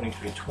Exodus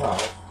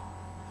 23:12,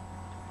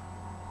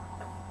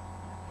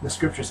 the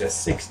scripture says,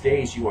 6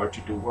 days you are to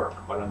do work,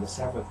 but on the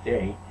seventh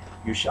day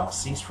you shall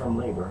cease from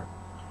labor,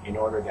 in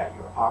order that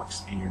your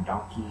ox and your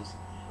donkeys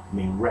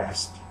may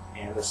rest,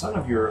 and the son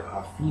of your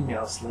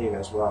female slave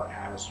as well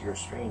as your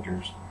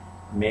strangers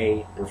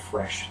may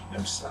refresh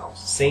themselves.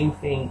 Same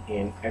thing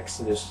in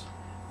Exodus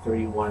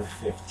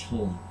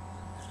 31:15.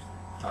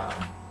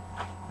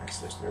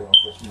 Exodus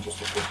 31:15,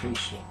 just a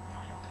quotation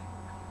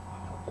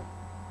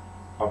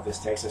of this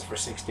text, says, for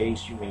 6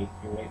 days you may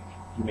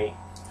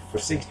for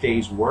 6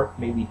 days work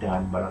may be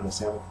done, but on the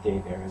seventh day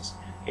there is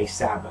a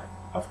Sabbath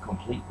of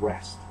complete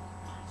rest.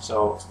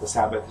 So the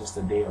Sabbath is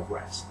the day of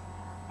rest.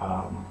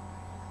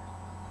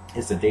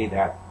 It's the day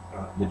that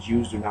the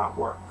Jews do not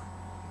work.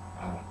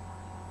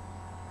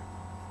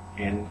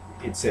 And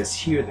it says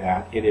here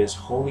that it is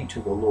holy to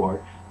the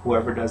Lord.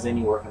 Whoever does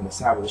any work on the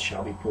Sabbath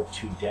shall be put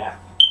to death.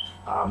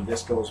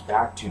 This goes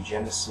back to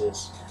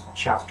Genesis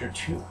chapter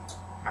 2,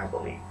 I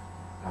believe.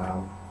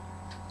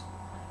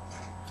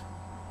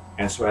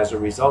 And so as a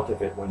result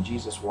of it, when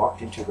Jesus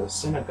walked into the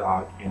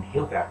synagogue and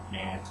healed that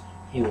man,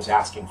 he was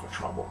asking for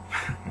trouble.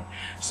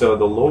 So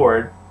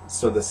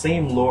the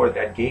same Lord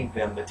that gave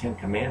them the Ten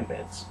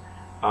Commandments,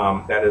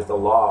 that is the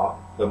law,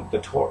 the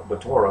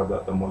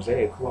Torah, the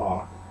Mosaic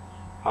law,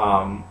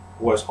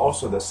 was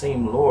also the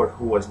same Lord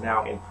who was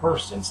now in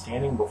person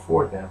standing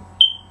before them,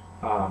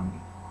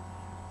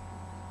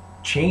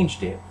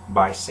 changed it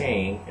by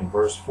saying in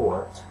verse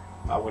 4,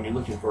 when you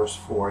look at verse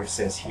 4, it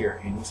says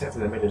here, and he said to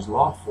them, it is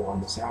lawful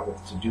on the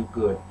Sabbath to do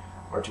good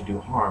or to do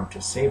harm,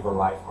 to save a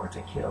life or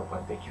to kill,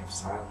 but they kept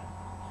silent.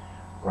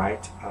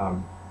 Right?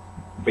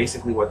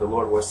 Basically what the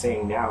Lord was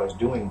saying now is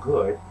doing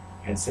good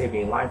and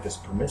saving life is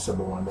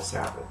permissible on the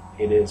Sabbath.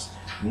 It is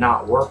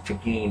not work to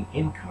gain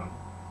income,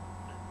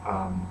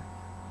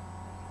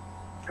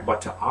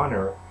 but to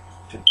honor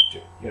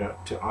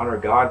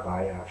God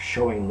by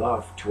showing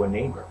love to a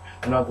neighbor.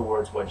 In other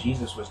words, what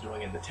Jesus was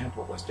doing in the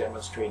temple was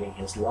demonstrating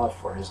his love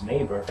for his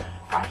neighbor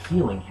by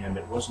healing him.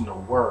 It wasn't a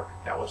work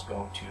that was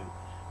going to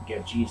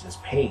get Jesus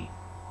paid,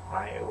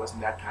 right? It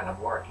wasn't that kind of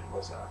work. It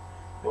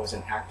was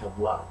an act of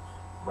love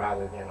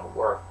rather than a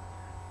work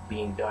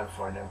being done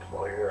for an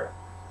employer.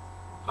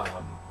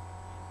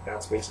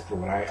 That's basically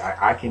what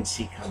I can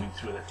see coming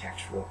through the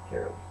text real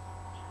clearly.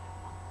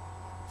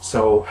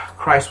 So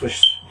Christ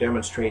was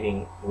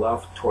demonstrating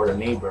love toward a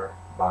neighbor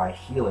by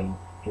healing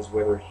his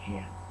withered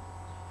hand.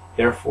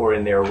 Therefore,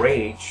 in their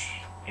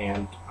rage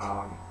and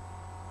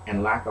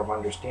lack of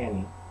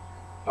understanding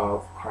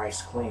of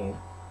Christ's claim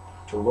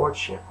to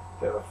lordship,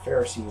 the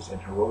Pharisees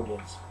and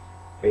Herodians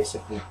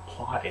basically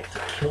plotted to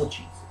kill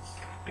Jesus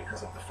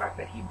because of the fact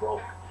that he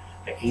broke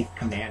the 8th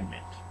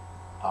commandment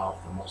of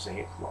the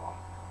Mosaic law.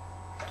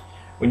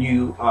 When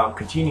you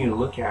continue to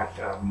look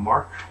at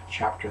Mark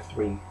chapter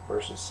 3,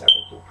 verses 7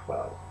 through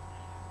 12,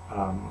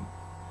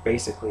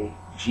 basically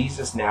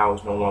Jesus now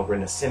is no longer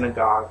in the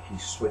synagogue.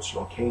 He's switched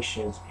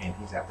locations and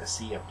he's at the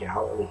Sea of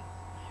Galilee.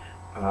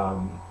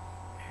 And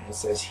it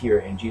says here,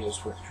 and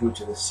Jesus withdrew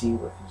to the sea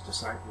with his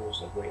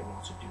disciples. A great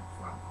multitude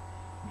from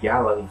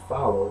Galilee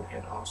followed,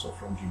 and also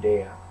from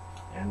Judea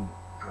and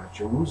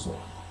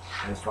Jerusalem,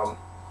 and from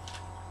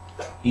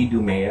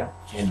Idumea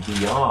and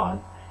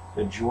beyond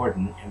the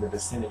Jordan in the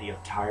vicinity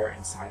of Tyre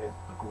and Sidon.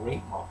 A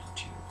great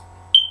multitude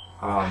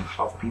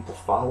of people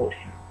followed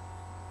him.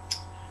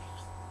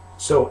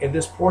 So in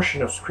this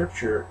portion of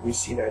scripture, we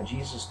see that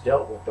Jesus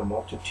dealt with the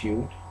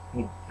multitude.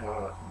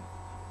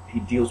 He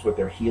deals with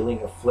their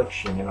healing,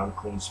 affliction, and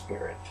unclean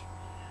spirit.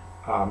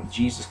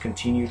 Jesus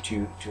continued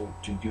to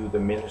do the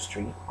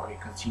ministry, or he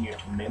continued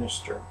to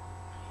minister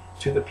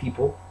to the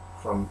people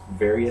from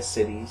various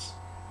cities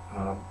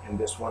in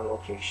this one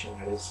location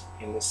that is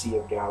in the Sea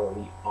of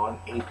Galilee on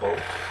a boat.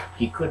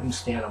 He couldn't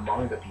stand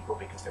among the people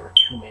because there were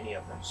too many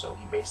of them, so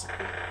he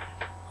basically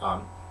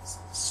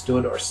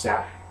stood or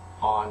sat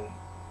on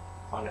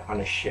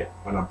a ship,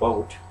 on a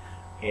boat,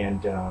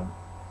 and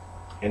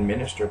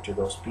ministered to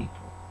those people.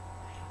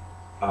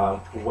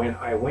 When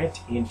I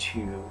went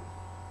into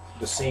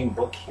the same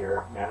book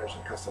here, Manners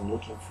and Custom,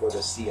 looking for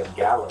the Sea of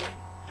Galilee,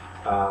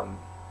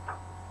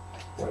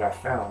 what I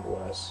found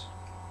was,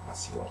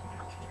 let's see what we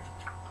have here.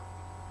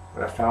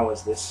 What I found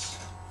was this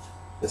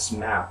this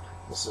map,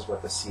 this is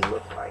what the sea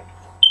looked like.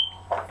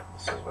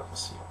 This is what the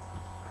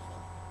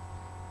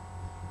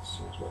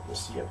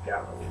sea of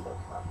Galilee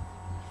looked like.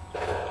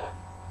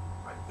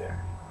 Right there.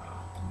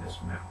 This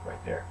map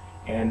right there.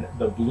 And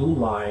the blue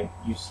line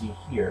you see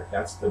here,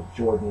 that's the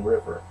Jordan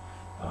River.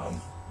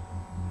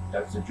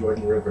 That's the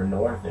Jordan River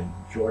north and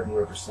Jordan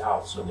River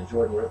south. So the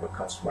Jordan River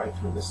cuts right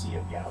through the Sea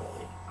of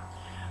Galilee.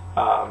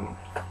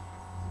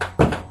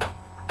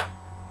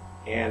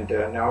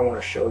 Now I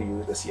want to show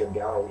you the Sea of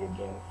Galilee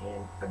again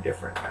in a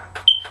different map.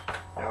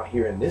 Now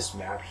here in this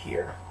map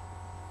here,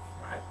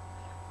 right,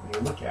 when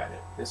you look at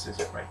it, this is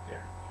it right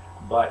there.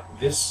 But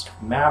this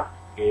map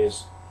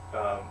is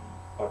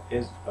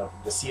of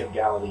the Sea of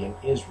Galilee in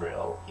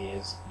Israel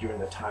is during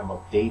the time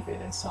of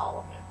David and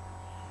Solomon.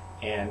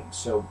 And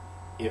so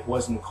it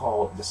wasn't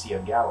called the Sea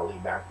of Galilee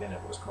back then,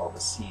 it was called the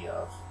Sea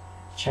of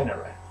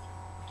Chinnereth.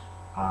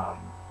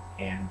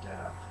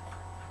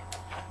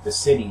 The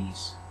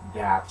cities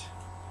that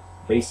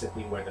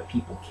basically where the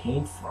people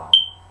came from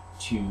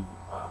to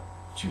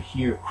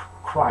hear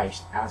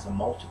Christ as a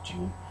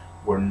multitude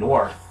were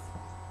northwest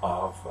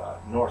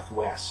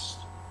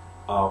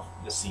of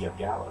the Sea of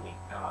Galilee.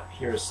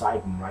 Here's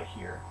Sidon right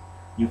here.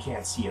 You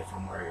can't see it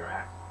from where you're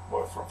at,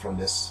 or from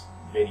this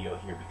video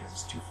here because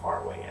it's too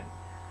far away.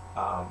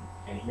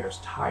 And here's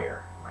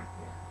Tyre right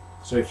there.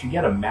 So if you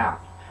get a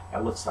map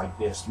that looks like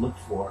this, look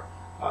for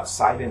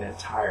Sidon and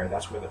Tyre.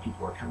 That's where the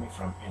people are coming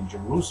from. And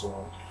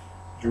Jerusalem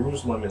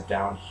is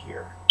down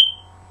here.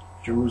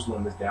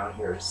 Jerusalem is down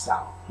here is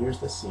south. Here's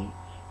the sea.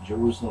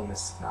 Jerusalem is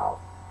south.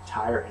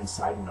 Tyre and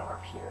Sidon are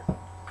up here.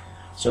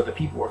 So the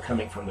people were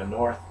coming from the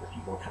north, the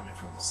people were coming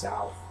from the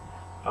south,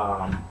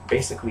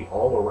 basically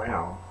all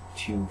around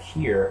to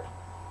hear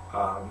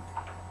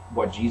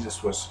what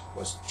Jesus was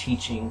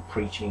teaching,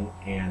 preaching,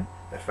 and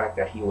the fact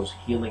that he was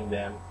healing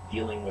them,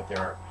 dealing with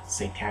their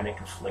satanic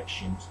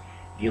afflictions,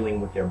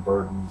 dealing with their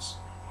burdens,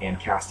 and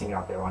casting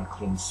out their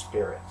unclean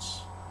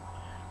spirits.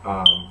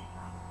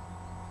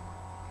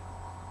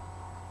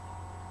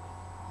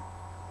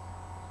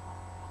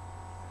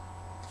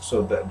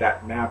 So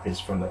that map is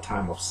from the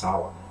time of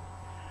Solomon.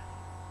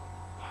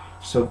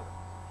 So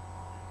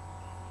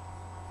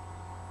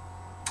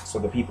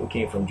the people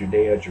came from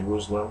Judea,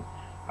 Jerusalem,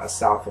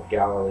 south of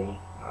Galilee,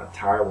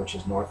 Tyre, which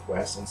is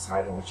northwest, and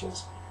Sidon, which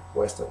is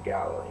west of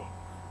Galilee.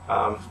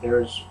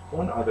 There's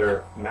one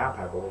other map,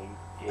 I believe,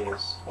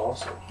 is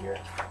also here.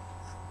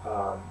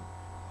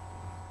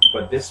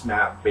 But this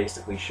map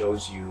basically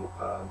shows you,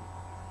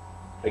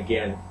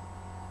 again,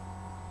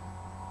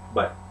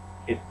 but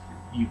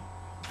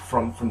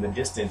from the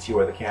distance here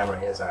where the camera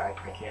is, I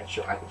can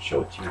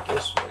show it to you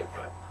this way,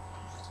 but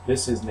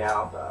this is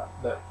now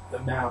the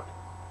map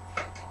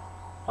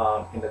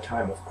in the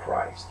time of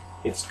Christ.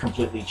 It's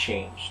completely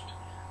changed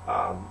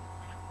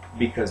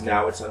because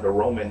now it's under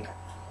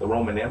the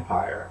Roman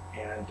Empire,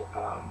 and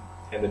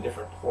the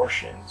different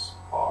portions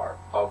are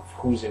of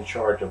who's in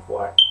charge of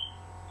what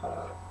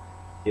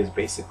is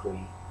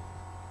basically,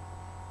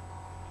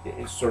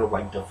 it's sort of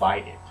like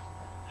divided.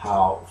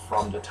 How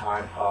from the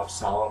time of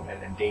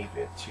Solomon and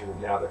David to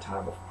now the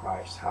time of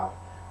Christ, how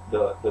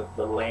the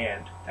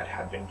land that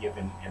had been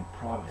given and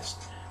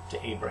promised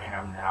to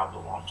Abraham now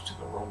belongs to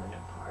the Roman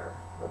Empire,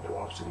 or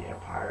belongs to the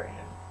empire,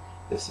 and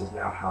this is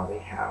now how they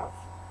have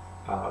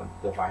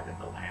divided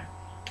the land.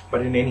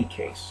 But in any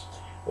case,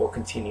 we'll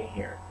continue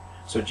here.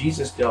 So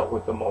Jesus dealt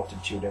with the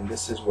multitude, and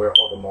this is where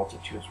all the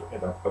multitudes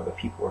of the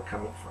people were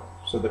coming from.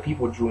 So the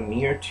people drew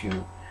near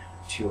to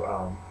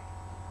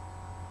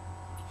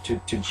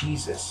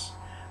Jesus,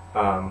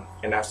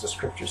 and as the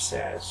scripture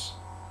says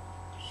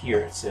here,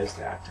 it says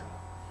that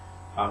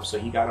so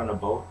he got on a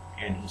boat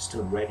and he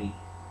stood ready.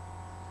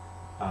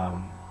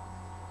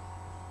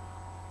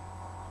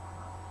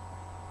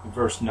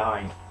 Verse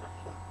 9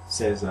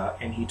 says,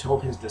 and he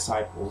told his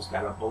disciples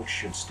that a boat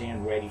should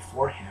stand ready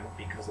for him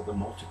because of the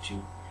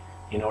multitude,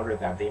 in order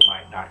that they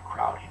might not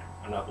crowd him.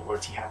 In other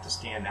words, he had to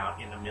stand out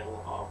in the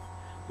middle of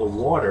the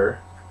water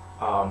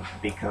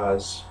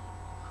because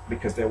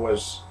there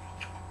was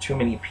too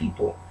many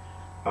people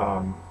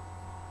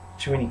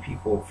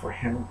for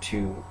him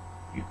to,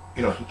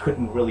 he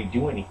couldn't really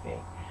do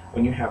anything.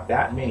 When you have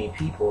that many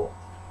people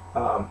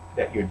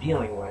that you're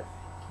dealing with,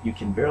 you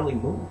can barely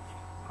move.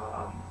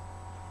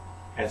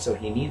 And so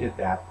he needed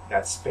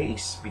that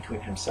space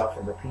between himself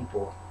and the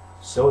people,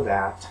 so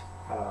that,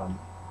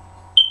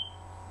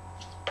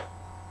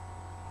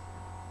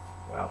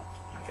 well,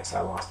 I guess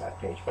I lost that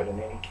page, but in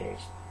any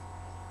case,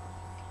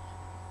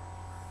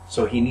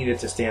 so he needed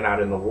to stand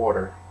out in the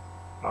water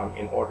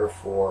in order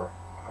for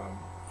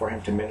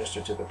him to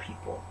minister to the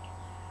people.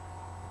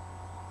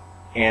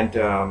 And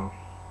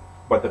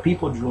but the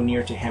people drew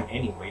near to him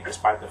anyway,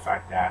 despite the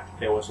fact that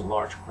there was a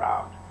large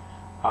crowd.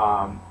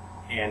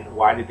 And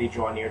why did they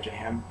draw near to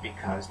him?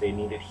 Because they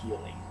needed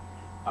healing,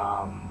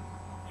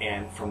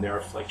 and from their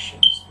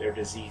afflictions, their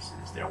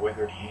diseases, their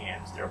withered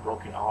hands, their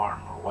broken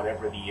arm, or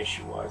whatever the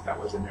issue was that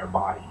was in their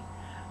body.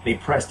 They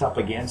pressed up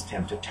against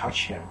him to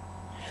touch him.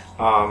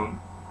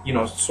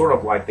 Sort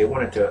of like they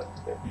wanted to.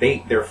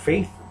 Their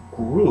faith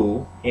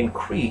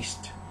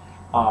increased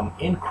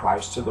in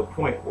Christ to the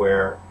point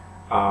where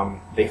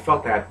they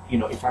felt that,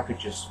 if I could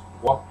just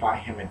walk by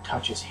him and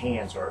touch his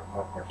hands or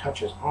touch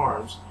his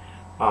arms,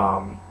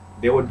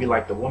 they would be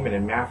like the woman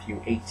in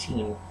Matthew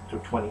 18 through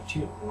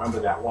 22. Remember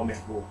that woman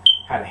who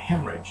had a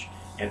hemorrhage,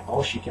 and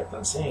all she kept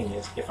on saying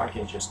is, if I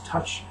can just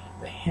touch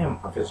the hem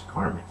of his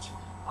garment,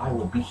 I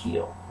will be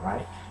healed,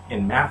 right?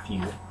 In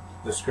Matthew,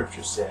 the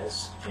scripture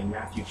says, in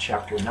Matthew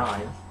chapter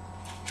 9,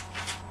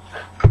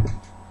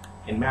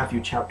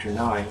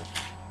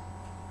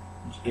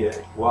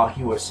 while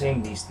he was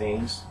saying these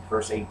things,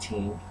 verse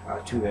 18,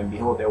 to them,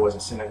 behold, there was a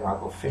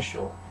synagogue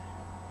official,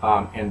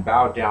 and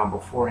bowed down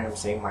before him,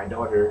 saying, my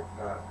daughter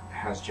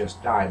has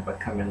just died, but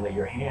come and lay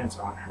your hands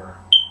on her,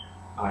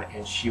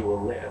 and she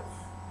will live.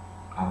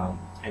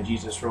 And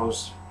Jesus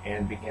rose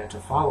and began to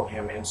follow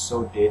him, and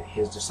so did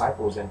his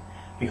disciples. And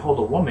behold,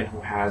 a woman who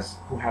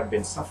had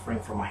been suffering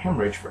from a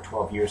hemorrhage for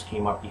 12 years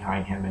came up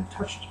behind him and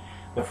touched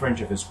the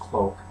fringe of his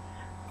cloak,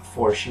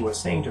 for she was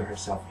saying to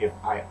herself, if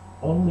I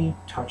only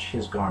touch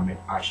his garment,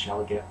 I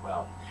shall get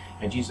well.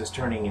 And Jesus,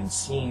 turning and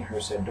seeing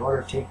her, said,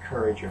 daughter, take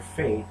courage, your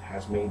faith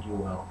has made you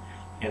well.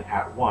 And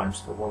at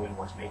once the woman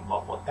was made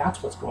well. Well,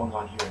 that's what's going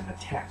on here in the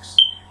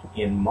text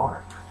in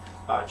Mark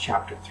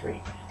chapter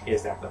 3,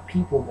 is that the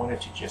people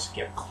wanted to just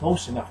get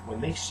close enough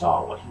when they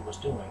saw what he was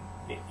doing.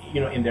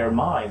 In their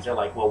minds, they're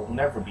like, well, we'll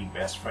never be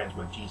best friends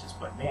with Jesus,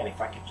 but man, if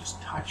I could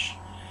just touch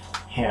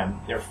him,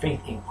 their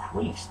faith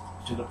increased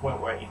to the point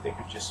where if they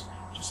could just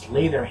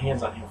lay their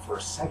hands on him for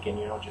a second,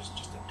 just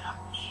a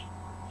touch,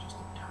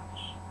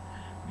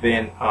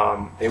 then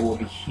they will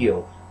be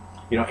healed.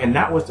 And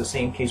that was the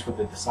same case with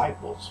the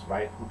disciples,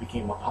 right, who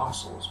became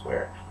apostles,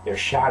 where their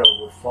shadows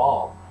would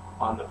fall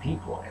on the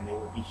people and they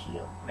would be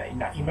healed.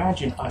 Now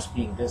imagine us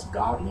being this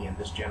godly in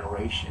this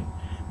generation,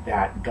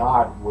 that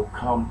God would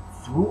come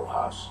through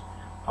us,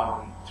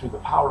 through the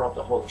power of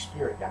the Holy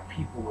Spirit, that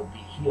people would be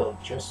healed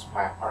just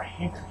by our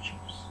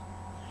handkerchiefs,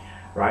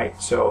 right?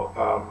 So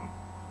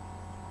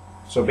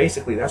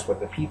basically that's what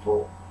the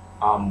people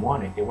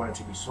wanted. They wanted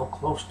to be so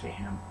close to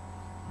him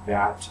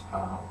that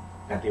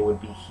they would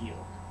be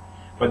healed.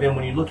 But then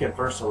when you look at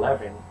verse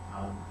 11,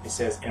 it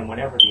says, and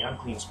whenever the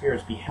unclean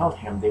spirits beheld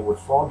him, they would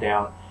fall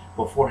down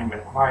before him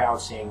and cry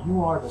out, saying,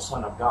 you are the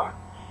Son of God.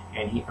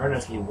 And he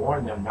earnestly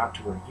warned them not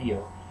to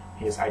reveal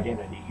his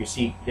identity. You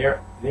see,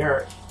 there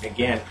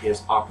again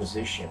is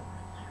opposition.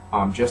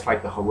 Just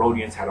like the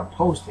Herodians had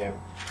opposed him,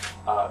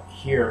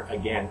 here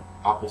again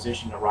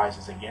opposition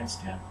arises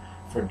against him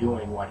for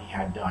doing what he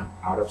had done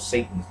out of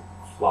Satan's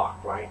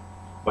flock, right?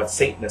 But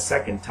Satan a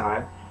second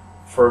time,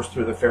 first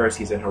through the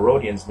Pharisees and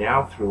Herodians,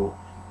 now through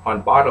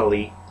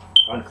unbodily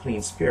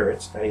unclean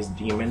spirits, that is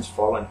demons,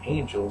 fallen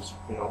angels,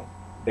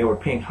 they were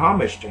paying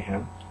homage to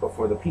him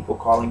before the people,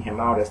 calling him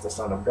out as the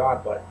Son of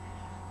God, but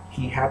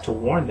he had to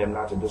warn them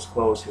not to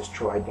disclose his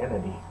true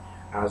identity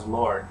as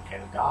Lord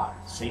and God.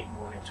 Satan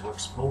wanted to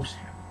expose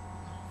him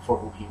for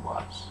who he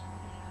was.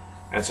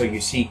 And so you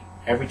see,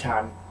 every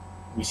time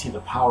we see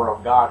the power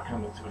of God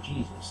coming through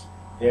Jesus,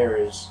 there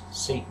is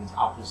Satan's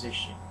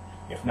opposition.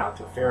 If not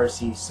to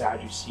Pharisees,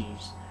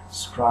 Sadducees,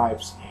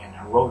 scribes, and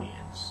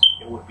Herodians,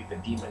 it would be the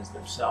demons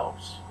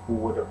themselves who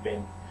would have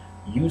been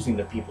using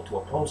the people to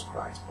oppose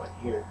Christ. But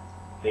here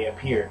they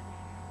appear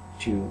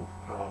to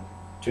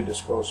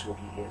disclose who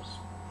he is.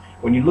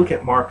 When you look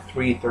at Mark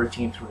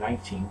 3:13 through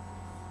 19,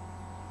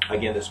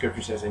 again the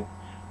scripture says,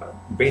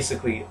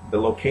 basically the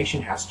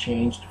location has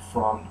changed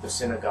from the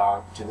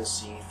synagogue to the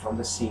sea, from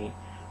the sea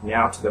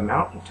now to the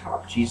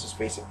mountaintop. Jesus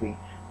basically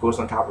goes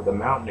on top of the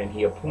mountain and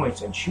he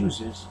appoints and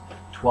chooses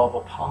 12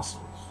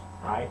 apostles,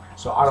 right?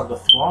 So out of the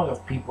throng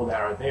of people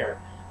that are there,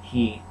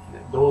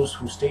 those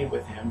who stayed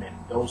with him and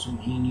those whom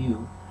he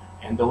knew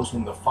and those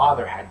whom the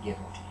Father had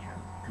given to him.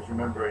 Because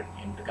remember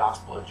in the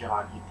Gospel of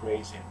John, he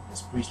prays in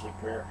his priestly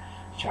prayer,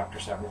 chapter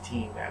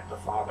 17, that the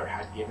Father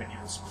had given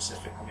him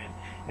specific men.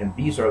 And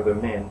these are the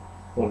men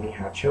whom he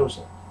had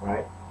chosen,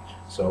 right?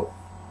 So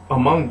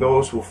among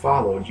those who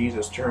followed,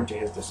 Jesus turned to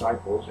his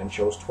disciples and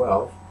chose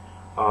 12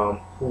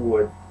 who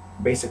would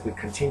basically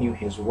continue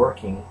his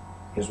work in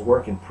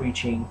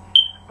preaching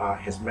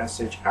his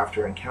message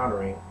after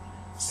encountering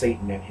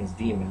Satan and his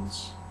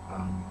demons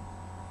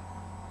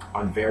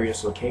on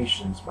various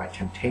occasions by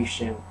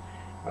temptation,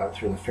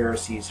 through the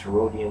Pharisees,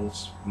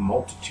 Herodians,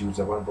 multitudes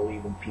of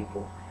unbelieving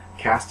people,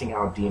 casting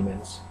out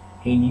demons.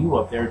 He knew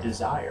of their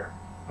desire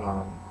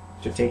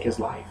to take his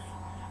life.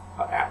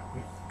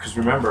 Because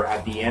remember,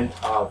 at the end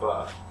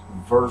of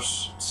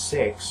verse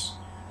 6,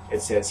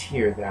 it says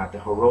here that the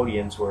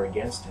Herodians were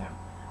against him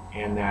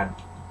and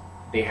that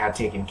they had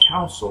taken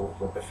counsel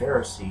with the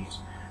Pharisees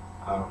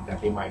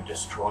that they might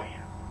destroy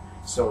him.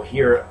 So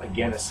here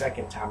again, a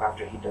second time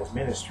after he does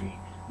ministry,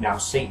 now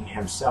Satan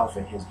himself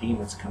and his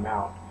demons come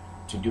out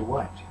to do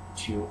what?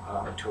 To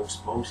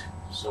expose him.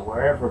 So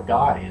wherever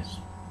God is,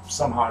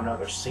 somehow or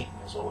another Satan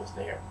is always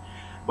there.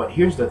 But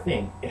here's the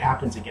thing, it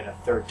happens again a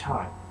third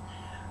time.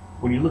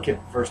 When you look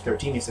at verse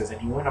 13, it says,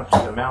 and he went up to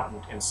the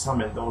mountain and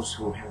summoned those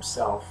whom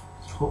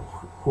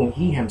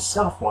he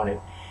himself wanted,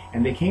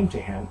 And they came to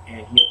him,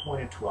 and he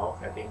appointed 12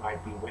 that they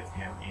might be with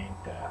him,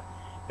 and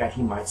that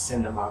he might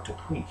send them out to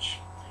preach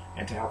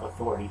and to have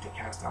authority to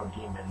cast out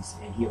demons.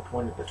 And he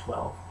appointed the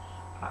 12,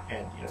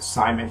 and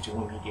Simon, to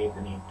whom he gave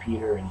the name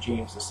Peter, and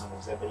James the son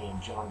of Zebedee,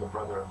 and John the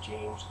brother of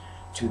James.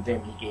 To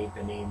them he gave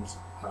the names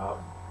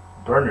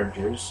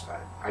Boanerges.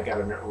 I got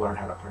to learn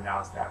how to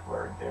pronounce that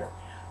word there,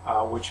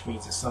 which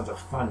means the sons of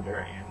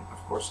thunder. And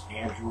of course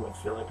Andrew and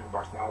Philip and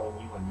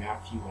Bartholomew and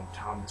Matthew and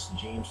Thomas and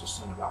James the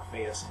son of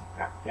Alphaeus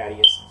and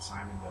Thaddeus and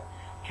Simon the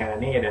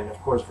Canaanite. And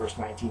of course verse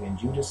 19, and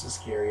Judas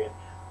Iscariot,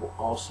 who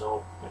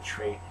also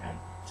betrayed him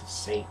to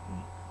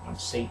Satan. When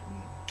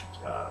Satan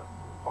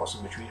also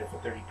betrayed him for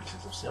 30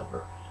 pieces of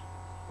silver.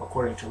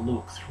 According to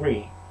Luke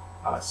 3,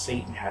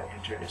 Satan had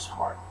entered his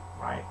heart,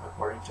 right?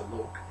 According to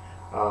Luke,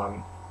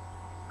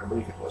 I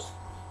believe it was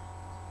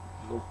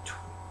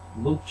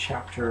Luke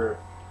chapter,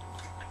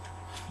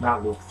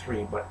 not Luke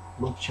 3, but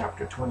Luke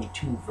chapter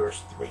 22,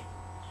 verse 3.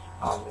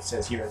 It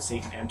says here, and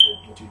Satan entered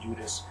into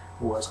Judas,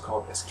 who was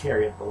called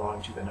Iscariot,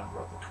 belonging to the number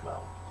of the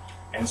 12.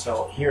 And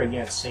so here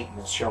again, Satan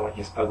is showing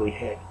his ugly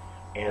head.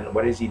 And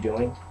what is he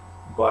doing?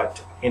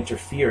 But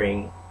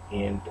interfering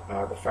in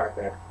the fact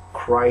that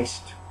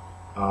Christ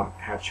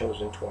had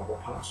chosen 12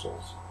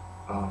 apostles.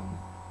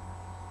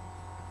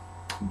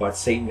 But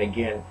Satan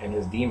again and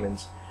his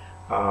demons,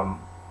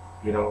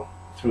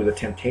 through the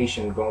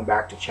temptation, going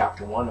back to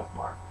chapter 1 of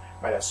Mark,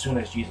 right? As soon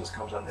as Jesus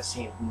comes on the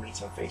scene, who meets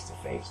him face to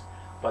face?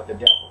 But the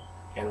devil.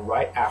 And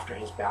right after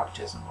his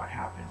baptism, what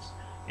happens?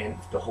 And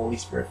the Holy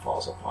Spirit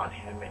falls upon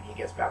him, and he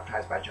gets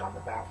baptized by John the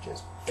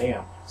Baptist.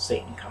 Bam!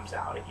 Satan comes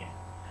out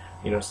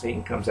again.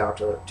 Satan comes out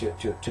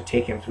to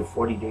take him through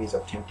 40 days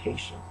of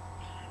temptation.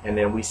 And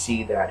then we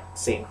see that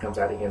Satan comes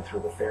out again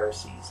through the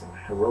Pharisees and the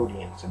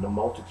Herodians and the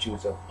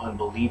multitudes of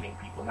unbelieving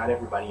people. Not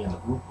everybody in the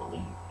group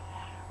believed,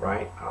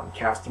 right?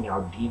 Casting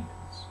out demons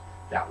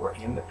that were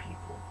in the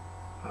people.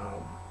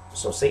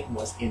 So Satan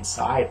was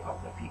inside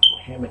of the people.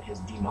 Him and his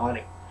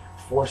demonic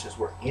forces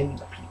were in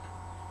the people.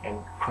 And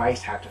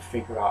Christ had to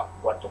figure out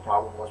what the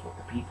problem was with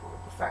the people,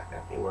 with the fact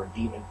that they were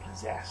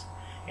demon-possessed.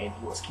 And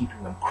he was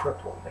keeping them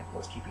crippled, and he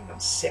was keeping them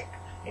sick.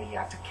 And he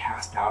had to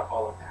cast out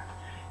all of that.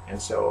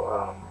 And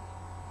so...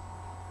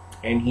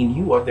 and he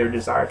knew of their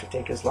desire to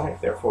take his life.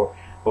 Therefore,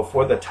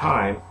 before the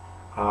time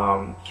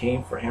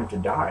came for him to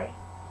die,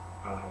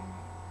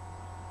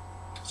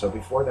 so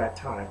before that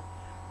time,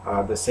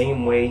 the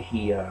same way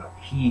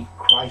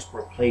Christ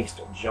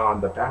replaced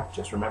John the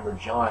Baptist. Remember,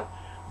 John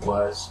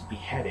was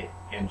beheaded,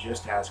 and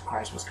just as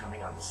Christ was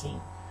coming on the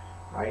scene,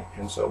 right?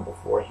 And so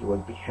before he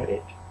was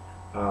beheaded,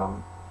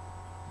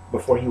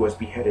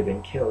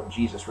 and killed,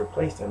 Jesus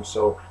replaced him.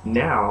 So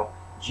now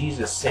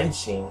Jesus,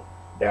 sensing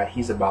that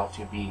he's about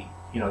to be,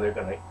 they're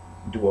going to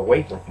do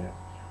away with him,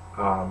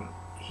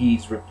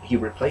 he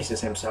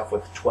replaces himself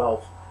with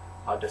 12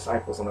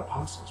 disciples and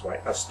apostles, right?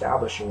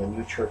 Establishing a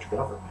new church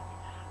government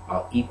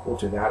equal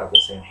to that of the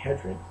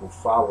Sanhedrin, who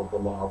followed the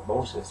law of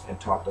Moses and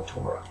taught the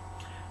Torah.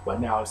 But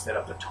now, instead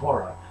of the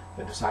Torah,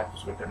 the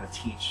disciples were going to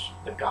teach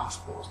the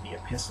Gospels, the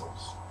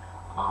epistles,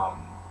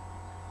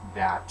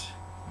 that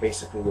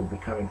basically would be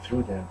coming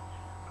through them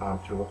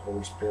through the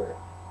Holy Spirit.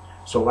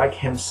 So like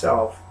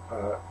himself,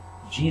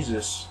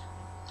 Jesus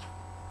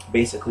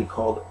basically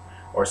called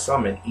or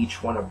summoned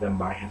each one of them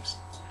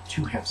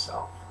to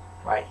himself,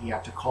 right? He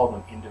had to call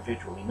them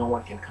individually. No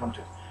one can come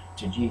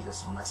to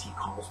Jesus unless he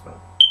calls them.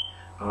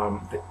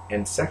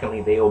 And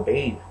secondly, they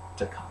obeyed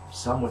to come.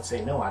 Some would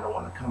say, no, I don't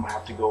want to come. I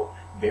have to go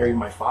bury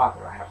my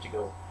father. I have to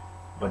go.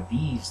 But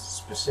these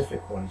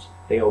specific ones,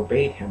 they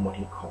obeyed him when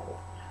he called.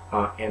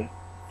 And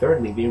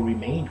thirdly, they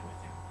remained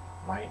with him,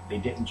 right? They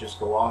didn't just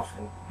go off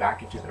and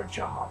back into their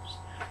jobs.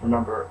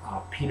 Remember,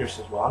 Peter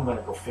says, well, I'm going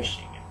to go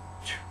fishing. And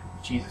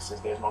Jesus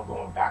says, there's no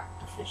going back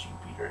to fishing,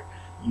 Peter.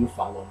 You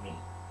follow me.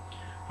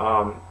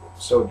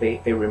 So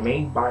they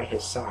remained by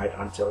his side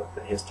until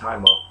his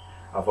time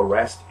of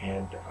arrest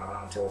and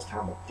until his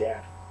time of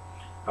death.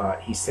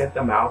 He sent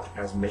them out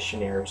as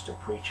missionaries to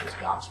preach his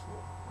gospel,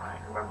 right?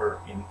 Remember,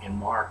 in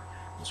Mark,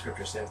 the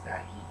scripture says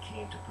that he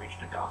came to preach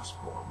the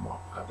gospel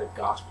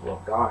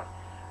of God.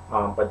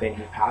 But then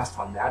he passed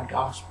on that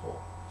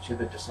gospel to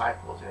the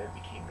disciples, and it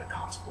became the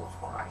gospel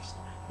of Christ.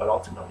 But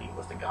ultimately, it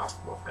was the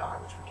gospel of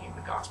God, which became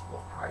the gospel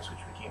of Christ, which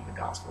became the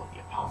gospel of the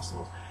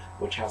apostles,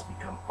 which has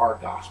become our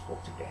gospel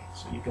today.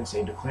 So you can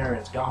say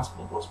Duclairon's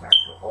gospel goes back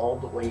to all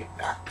the way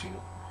back to,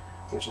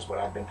 which is what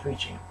I've been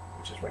preaching,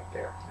 which is right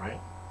there, right?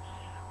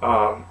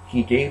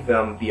 He gave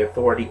them the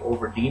authority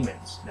over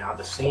demons. Now,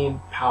 the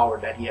same power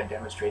that he had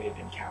demonstrated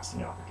in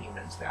casting out the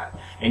demons,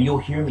 and you'll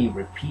hear me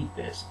repeat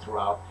this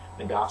throughout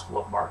the Gospel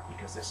of Mark,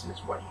 because this is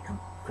what he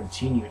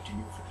continued to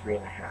do for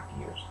 3.5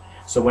 years.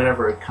 So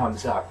whenever it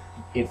comes up,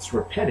 it's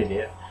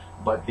repetitive,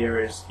 but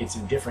it's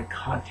in different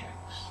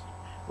contexts,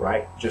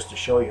 right? Just to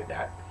show you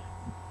that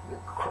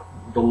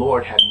the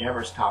Lord had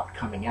never stopped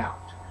coming out,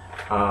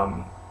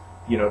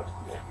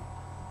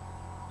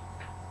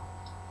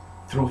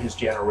 through his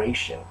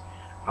generation,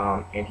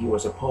 and he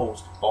was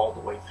opposed all the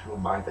way through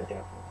by the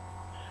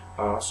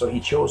devil. So he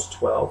chose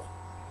 12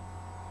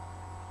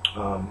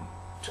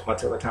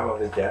 until the time of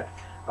his death.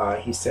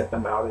 He sent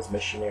them out as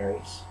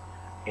missionaries.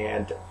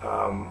 And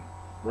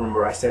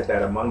remember, I said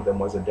that among them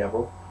was a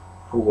devil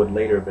who would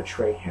later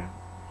betray him.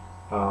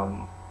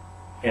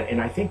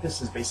 And I think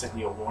this is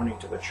basically a warning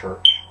to the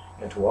church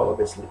and to all of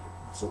its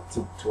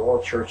to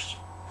all churches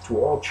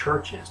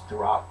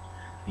throughout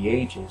the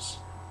ages,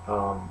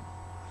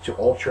 to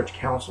all church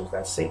councils,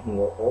 that Satan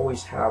will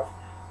always have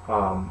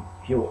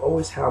he will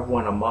always have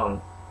one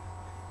among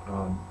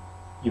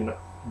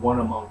one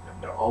among them.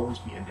 There'll always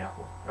be a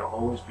devil. There'll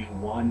always be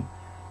one.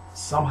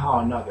 Somehow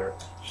or another,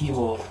 he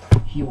will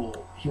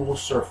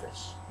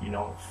surface,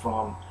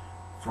 from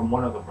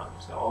one of the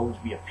brothers. There'll always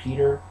be a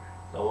Peter.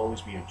 There'll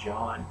always be a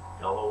John.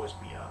 There'll always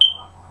be a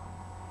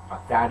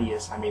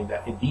Thaddeus. I mean,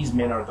 these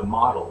men are the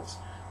models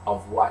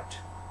of what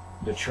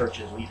the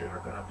church's leaders are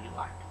going to be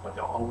like. But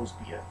there'll always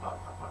be a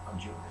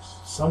Judas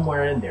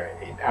somewhere in there.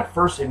 At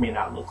first, it may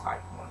not look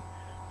like one,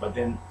 but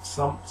then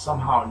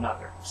somehow or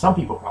another, some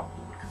people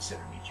probably would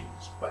consider me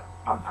Judas, but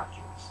I'm not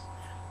Judas.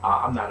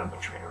 I'm not a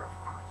betrayer of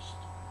Christ.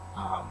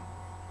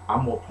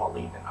 I'm more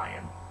Pauline than I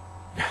am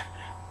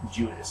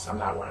Judas. I'm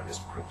not one of his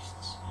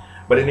priests.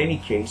 But in any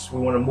case, we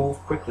want to move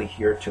quickly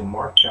here to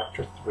Mark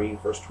chapter 3,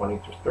 verse 20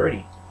 through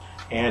 30.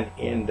 And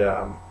in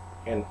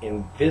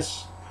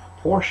this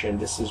portion,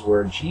 this is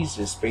where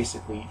Jesus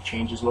basically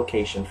changes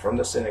location from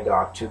the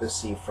synagogue to the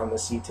sea, from the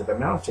sea to the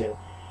mountain,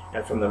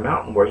 and from the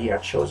mountain where he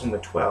had chosen the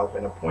 12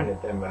 and appointed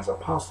them as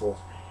apostles,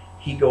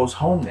 he goes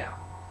home now,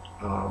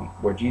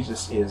 where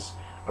Jesus is,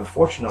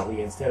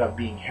 unfortunately, instead of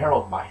being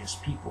heralded by his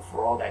people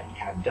for all that he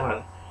had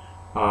done,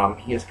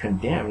 he is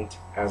condemned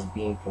as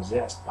being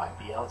possessed by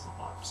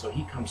Beelzebub. So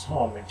he comes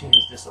home, and to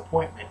his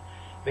disappointment,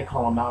 they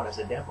call him out as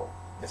a devil.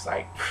 It's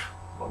like,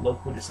 well, look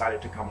who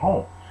decided to come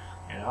home,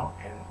 and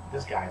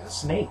this guy's a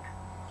snake.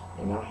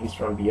 He's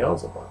from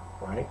Beelzebub,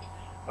 right?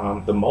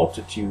 The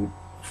multitude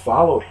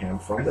followed him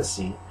from the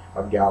Sea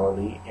of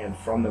Galilee, and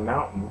from the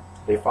mountain,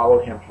 they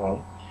followed him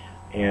home,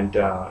 and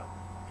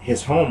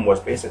his home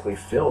was basically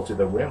filled to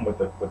the rim with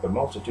the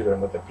multitude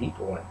and with the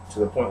people, and to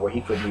the point where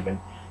he couldn't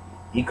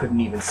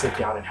even sit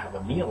down and have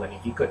a meal. And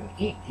if he couldn't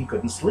eat, he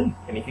couldn't sleep.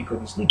 And if he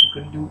couldn't sleep,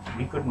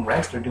 he couldn't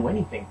rest or do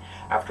anything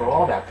after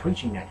all that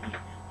preaching that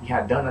he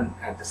had done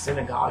at the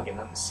synagogue and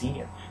on the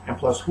sea. And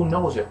plus, who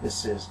knows if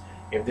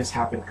this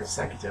happened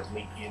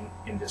consecutively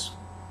in this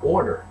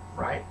order,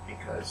 right?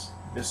 Because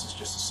this is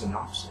just a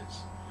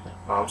synopsis.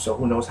 So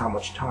who knows how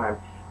much time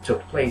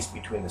took place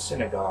between the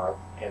synagogue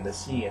and the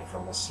sea, and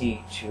from the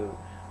sea to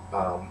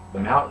the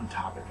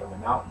mountaintop, and from the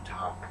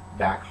mountaintop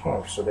back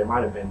home. So there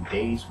might have been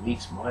days,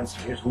 weeks, months,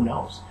 years, who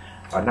knows?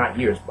 Not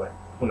years, but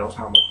who knows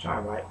how much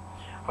time, right?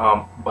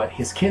 But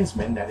his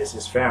kinsmen, that is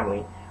his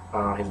family,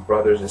 his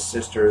brothers, his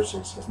sisters,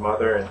 his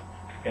mother,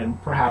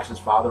 and perhaps his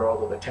father,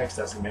 although the text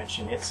doesn't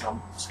mention it,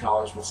 some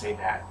scholars would say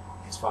that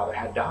his father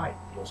had died.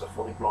 He was a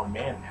fully grown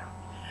man now.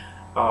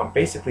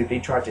 Basically, they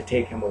tried to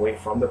take him away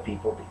from the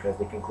people because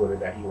they concluded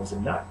that he was a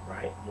nut,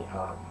 right?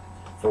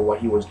 For what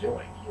he was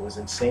doing. He was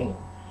insane.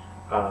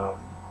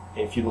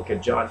 If you look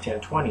at John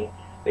 10:20,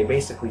 they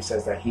basically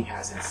says that he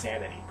has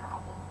insanity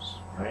problems,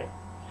 right?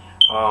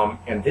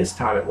 And this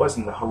time it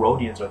wasn't the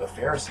Herodians or the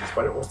Pharisees,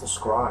 but it was the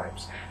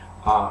scribes.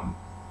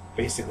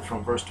 Basically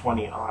from verse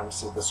 20 on, it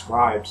says the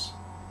scribes,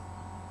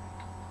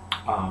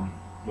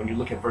 when you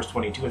look at verse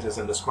 22, it says,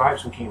 and the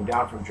scribes who came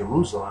down from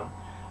Jerusalem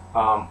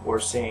were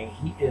saying,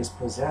 he is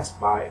possessed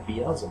by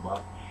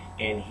Beelzebub,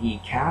 and he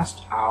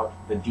cast out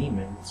the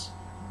demons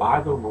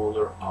by the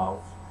ruler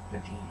of the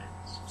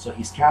demons. So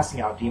he's casting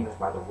out demons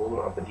by the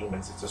ruler of the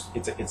demons.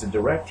 It's a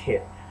direct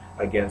hit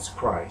against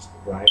Christ,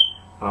 right?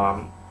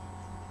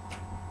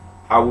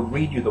 I would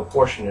read you the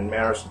portion in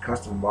Manners and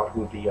Custom about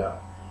who the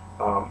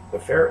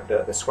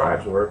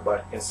scribes were,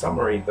 but in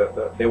summary,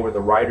 they were the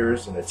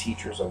writers and the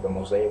teachers of the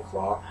Mosaic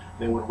Law.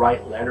 They would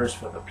write letters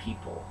for the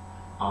people.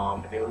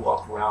 They would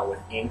walk around with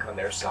ink on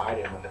their side,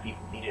 and when the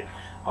people needed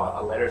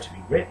a letter to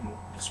be written,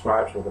 the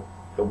scribes were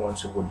the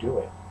ones who would do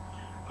it.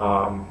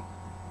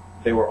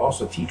 They were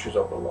also teachers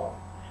of the law,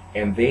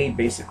 and they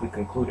basically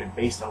concluded,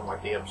 based on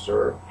what they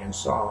observed and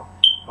saw,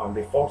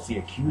 they falsely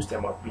accused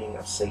them of being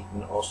of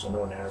Satan, also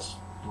known as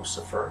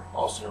Lucifer,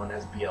 also known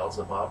as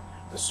Beelzebub,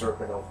 the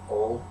serpent of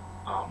old,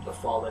 the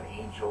fallen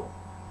angel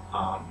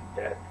of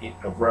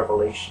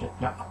Revelation.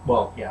 The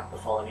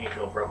fallen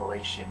angel of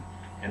Revelation,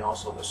 and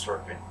also the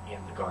serpent in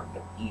the Garden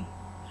of Eden.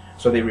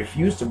 So they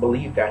refused to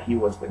believe that he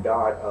was the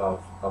God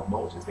of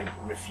Moses. They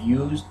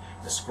refused.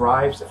 The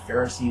scribes, the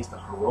Pharisees, the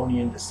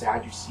Herodians, the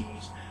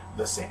Sadducees,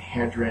 the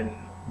Sanhedrin,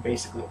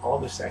 basically all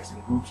the sects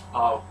and groups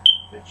of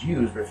the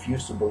Jews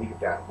refused to believe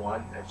that,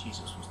 one, that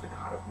Jesus was the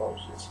God of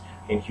Moses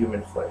in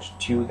human flesh;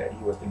 two, that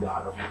he was the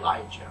God of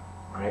Elijah,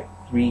 right?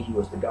 Three, he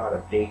was the God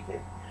of David,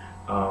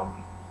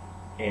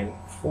 and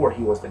four,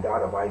 he was the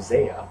God of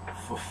Isaiah,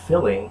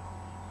 fulfilling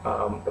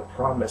the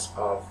promises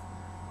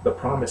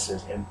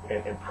and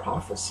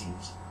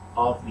prophecies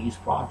of these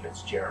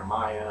prophets: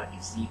 Jeremiah,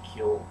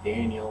 Ezekiel,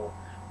 Daniel.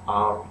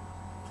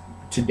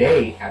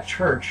 Today at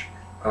church,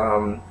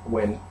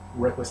 when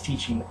Rick was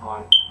teaching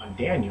on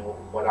Daniel,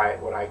 what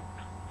I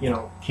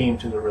came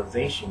to the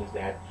realization is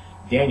that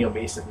Daniel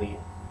basically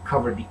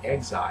covered the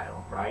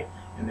exile, right?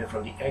 And then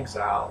from the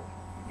exile,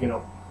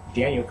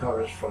 Daniel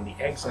covers from the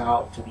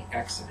exile to the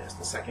Exodus,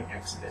 the second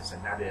Exodus,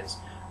 and that is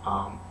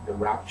the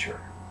rapture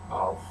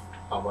of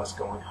us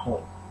going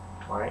home,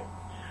 right?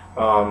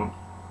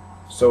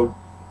 So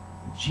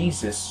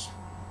Jesus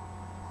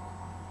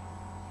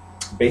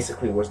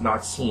basically was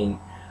not seen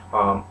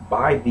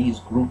by these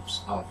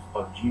groups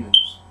of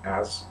Jews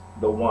as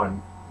the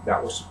one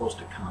that was supposed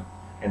to come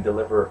and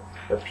deliver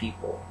the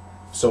people.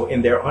 So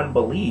in their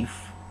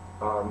unbelief,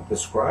 the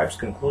scribes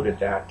concluded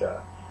that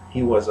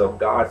he was of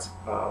God's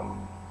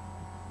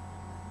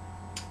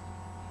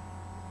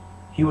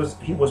he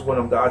was one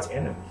of God's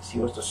enemies. He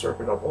was the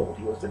serpent of old.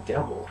 He was the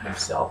devil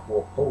himself who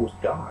opposed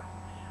God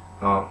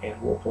and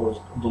who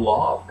opposed the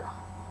law of God,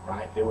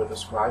 right? They were the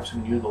scribes who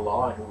knew the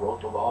law and who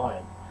wrote the law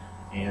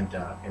and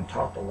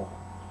taught the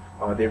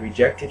law. They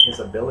rejected his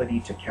ability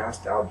to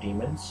cast out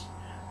demons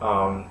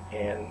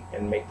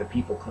and make the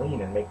people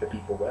clean and make the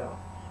people well.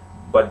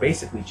 But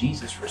basically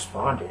Jesus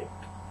responded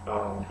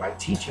by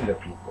teaching the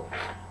people.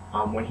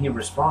 When he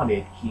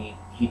responded,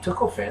 he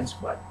took offense,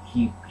 but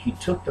he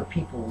took the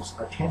people's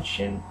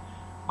attention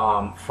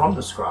from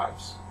the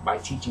scribes by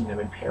teaching them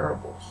in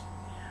parables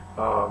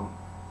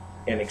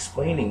and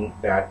explaining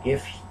that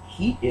if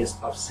he is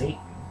of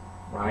Satan,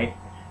 right,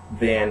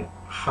 then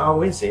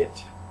how is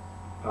it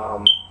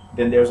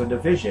then there's a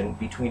division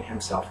between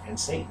himself and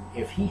Satan.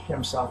 If he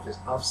himself is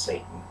of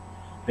Satan,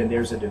 then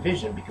there's a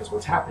division, because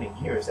what's happening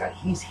here is that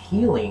he's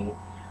healing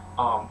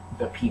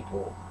the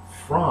people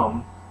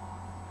from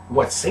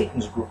what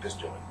Satan's group is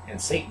doing.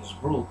 And Satan's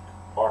group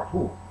are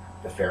who?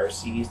 The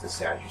Pharisees, the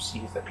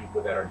Sadducees, the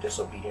people that are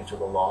disobedient to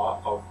the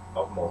law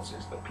of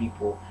Moses, the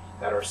people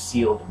that are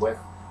sealed with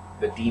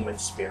the demon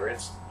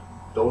spirits,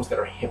 those that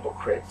are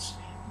hypocrites,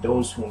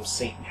 those whom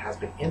Satan has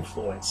been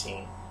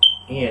influencing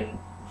in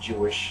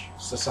Jewish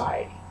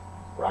society,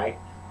 right?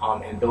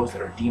 And those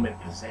that are demon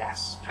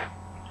possessed.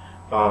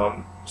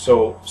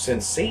 So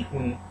since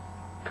Satan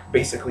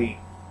basically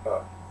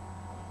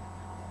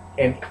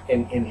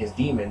and his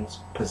demons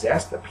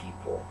possessed the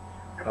people,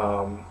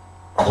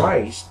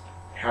 Christ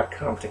had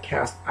come to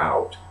cast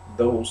out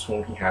those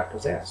whom he had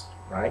possessed,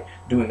 right?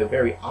 Doing the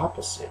very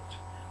opposite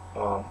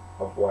of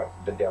what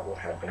the devil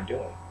had been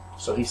doing.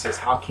 So he says,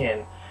 how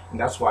can, and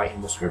that's why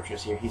in the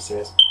scriptures here he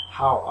says,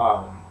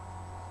 how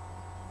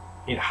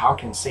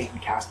can Satan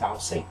cast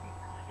out Satan?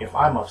 If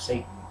I'm of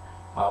Satan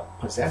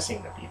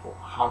possessing the people,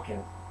 how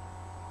can,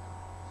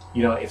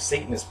 if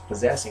Satan is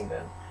possessing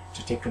them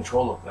to take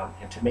control of them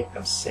and to make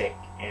them sick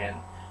and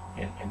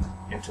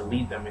to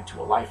lead them into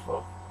a life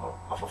of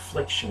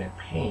affliction and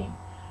pain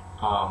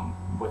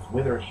with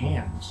withered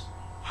hands,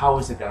 how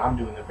is it that I'm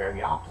doing the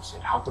very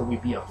opposite? How could we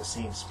be of the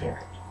same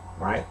spirit,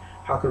 right?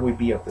 How could we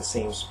be of the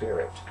same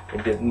spirit?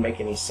 It didn't make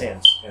any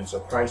sense. And so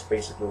Christ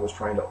basically was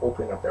trying to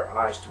open up their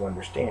eyes to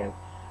understand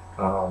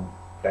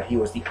that he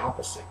was the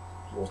opposite.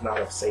 He was not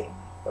of Satan,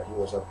 but he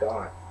was of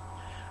God.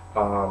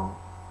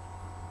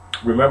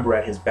 Remember,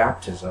 at his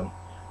baptism,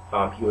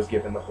 he was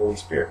given the Holy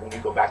Spirit. When you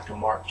go back to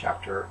Mark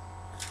chapter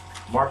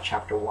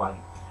 1,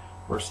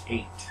 verse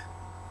 8,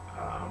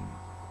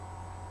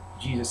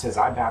 Jesus says,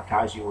 I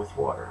baptize you with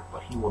water,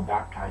 but he will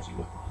baptize you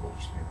with the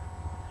Holy Spirit,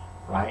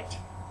 right?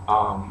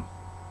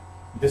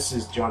 This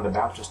is John the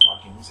Baptist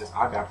talking. He says,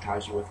 I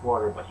baptize you with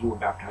water, but he will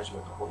baptize you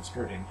with the Holy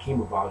Spirit. And it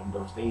came about in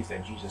those days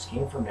that Jesus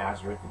came from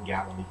Nazareth in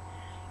Galilee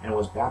and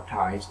was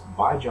baptized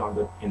by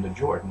John in the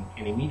Jordan.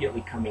 And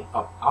immediately coming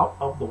up out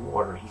of the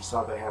water, he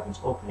saw the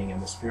heavens opening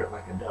and the Spirit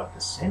like a dove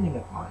descending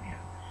upon him.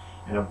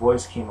 And a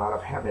voice came out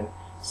of heaven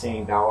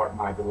saying, Thou art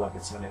my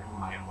beloved Son, in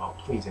whom I am well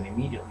pleased. And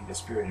immediately the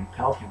Spirit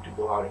impelled him to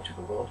go out into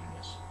the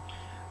wilderness,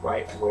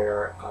 right,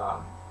 where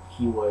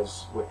he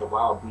was with the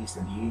wild beasts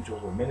and the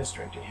angels were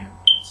ministering to him,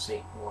 and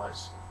Satan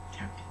was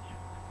tempting him.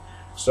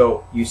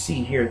 So you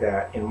see here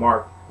that in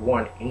Mark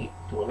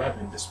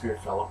 1:8-11, the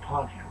Spirit fell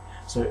upon him.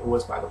 So it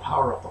was by the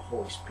power of the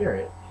Holy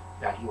Spirit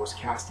that he was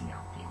casting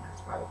out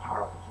demons, by the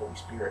power of the Holy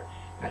Spirit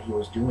that he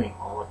was doing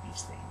all of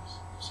these things.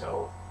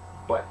 So,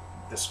 but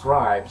the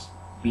scribes,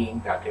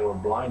 being that they were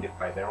blinded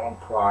by their own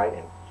pride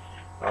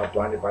and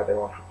blinded by their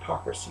own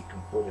hypocrisy,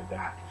 concluded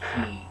that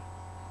he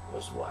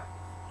was what?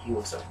 He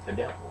was of the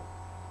devil,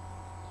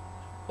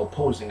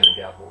 opposing the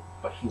devil,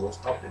 but he was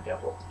of the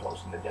devil,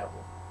 opposing the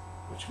devil,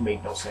 which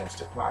made no sense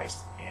to Christ.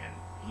 And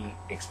he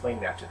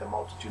explained that to the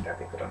multitude that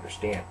they could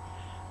understand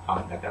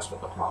that that's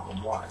what the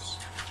problem was.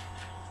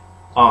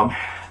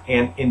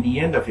 And in the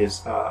end of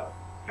his,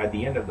 at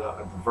the end of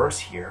the verse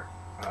here,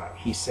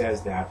 he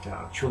says that,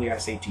 truly I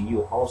say to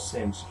you, all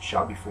sins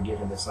shall be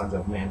forgiven the sons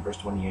of men, verse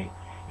 28,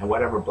 and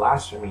whatever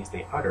blasphemies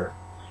they utter,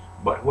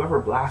 but whoever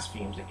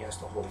blasphemes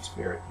against the Holy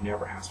Spirit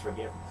never has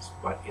forgiveness,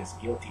 but is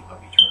guilty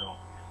of eternal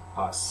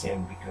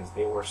sin, because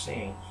they were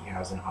saying he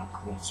has an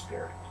unclean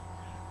spirit.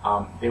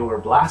 They were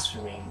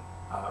blaspheming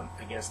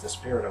against the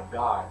Spirit of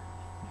God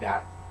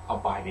that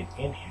abided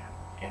in him,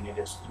 and it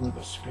is through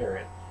the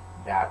Spirit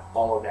that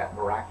all of that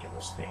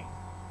miraculous thing,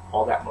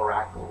 all that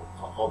miracle,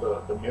 all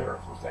the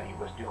miracles that he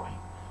was doing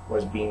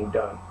was being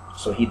done.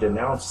 So he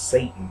denounced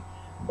Satan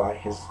by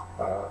his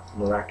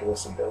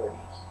miraculous abilities.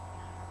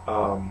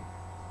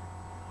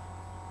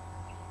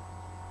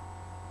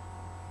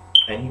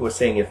 And he was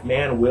saying, if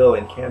man will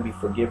and can be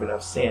forgiven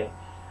of sin,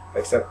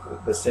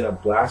 except the sin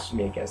of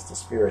blasphemy against the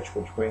Spirit,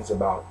 which brings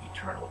about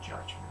eternal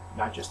judgment.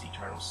 Not just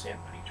eternal sin,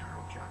 but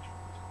eternal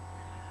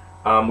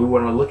judgment. We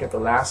want to look at the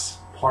last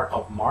part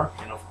of Mark,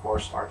 and of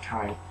course our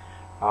time,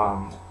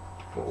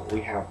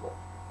 we have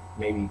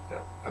maybe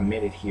a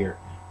minute here.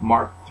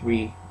 Mark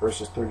 3,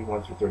 verses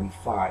 31 through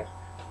 35.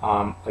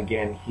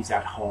 Again, he's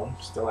at home,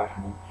 still at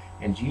home,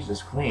 and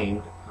Jesus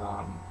claimed,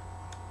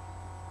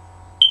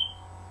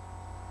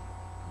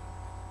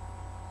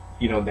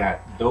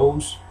 that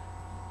those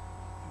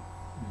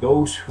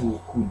who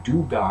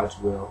do God's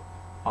will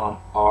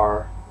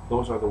are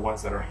the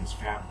ones that are his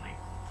family,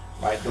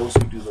 right? Those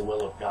who do the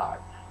will of God,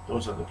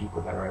 those are the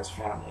people that are his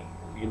family.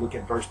 You look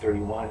at verse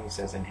 31, he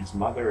says, and his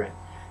mother and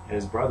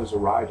his brothers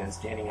arrived, and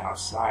standing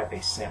outside, they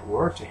sent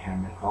word to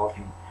him and called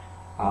him.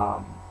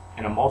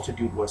 And a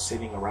multitude was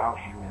sitting around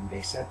him, and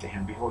they said to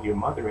him, behold, your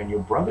mother and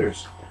your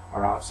brothers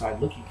are outside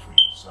looking for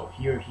you. So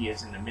here he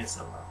is in the midst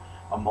of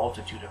a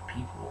multitude of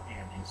people,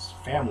 and his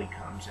family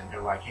comes, and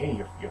they're like,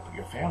 hey,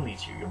 your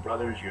family's here, your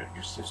brothers, your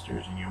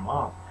sisters, and your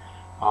mom.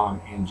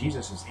 And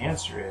Jesus'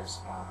 answer is,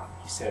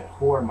 he said,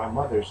 who are my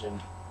mother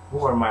and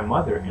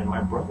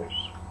my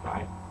brothers,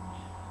 right?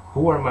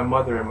 Who are my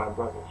mother and my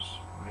brothers,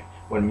 right?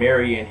 When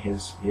Mary and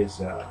his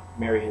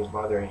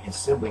mother and his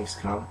siblings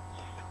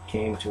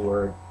came to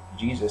where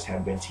Jesus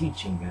had been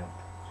teaching them,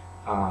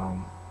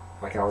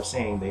 like I was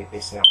saying,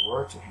 they sent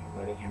word to him,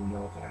 letting him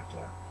know that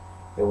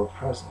they were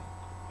present.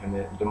 And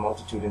the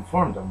multitude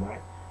informed him, right?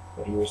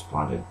 But he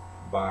responded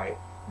by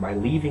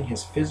leaving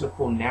his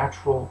physical,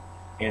 natural,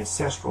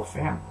 ancestral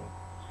family,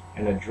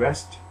 and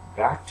addressed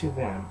back to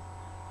them,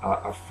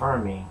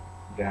 affirming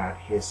that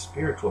his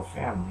spiritual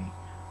family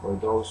were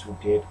those who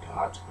did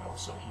God's will.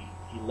 So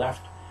he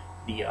left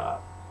the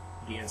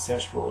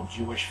ancestral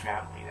Jewish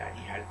family that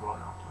he had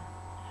grown up with,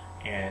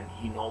 and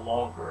he no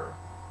longer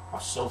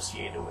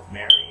associated with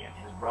Mary and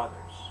his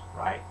brothers,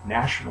 right?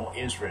 National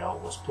Israel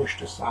was pushed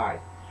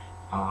aside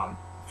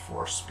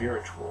for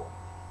spiritual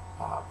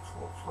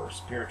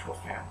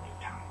family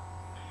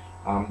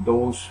time.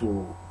 Those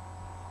who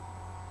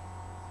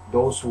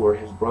were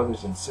his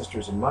brothers and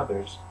sisters and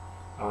mothers,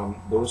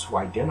 those who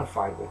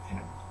identified with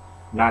him,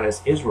 not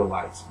as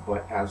Israelites,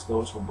 but as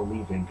those who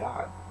believed in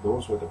God,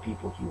 those were the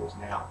people he was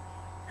now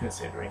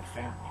considering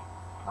family.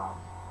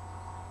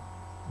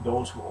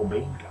 Those who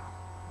obeyed God,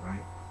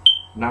 right?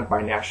 Not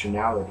by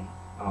nationality,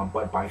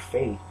 but by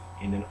faith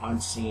in an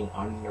unseen,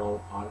 unknown,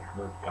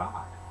 unheard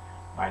God.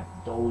 Right?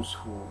 Those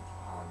who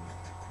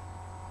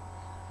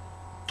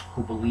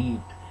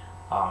believed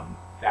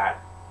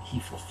that he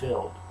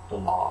fulfilled the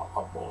law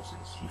of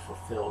Moses, he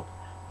fulfilled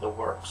the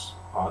works,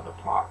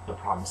 the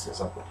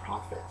promises of the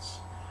prophets.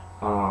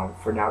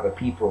 For now, the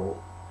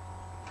people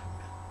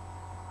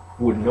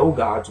would know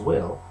God's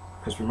will,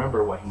 because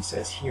remember what he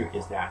says here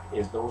is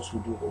those who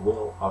do the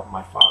will of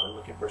my Father.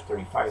 Look at verse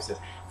 35. It says,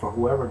 for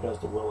whoever does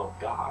the will of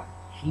God,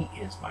 he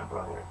is my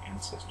brother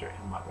and sister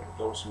and mother.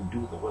 Those who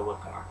do the will of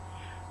God.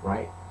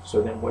 Right?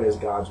 So then what is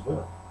God's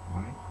will?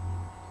 Right?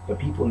 The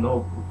people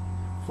know,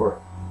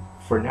 for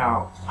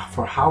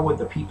how would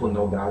the people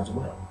know God's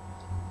will?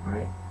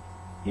 Right?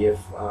 If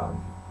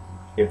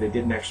they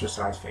didn't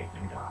exercise faith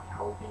in God,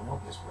 how would they know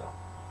his will?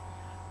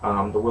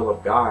 The will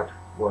of God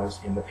was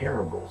in the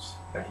parables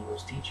that he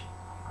was teaching.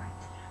 Right?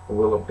 The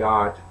will of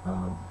God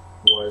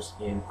was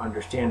in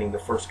understanding the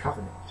first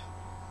covenant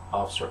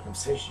of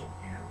circumcision,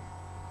 and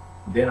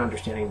then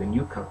understanding the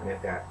new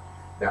covenant that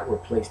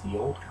replaced the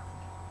old covenant.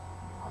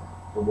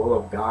 The will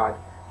of God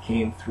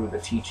came through the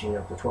teaching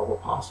of the 12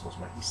 apostles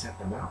when he sent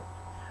them out.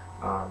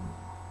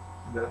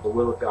 The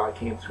will of God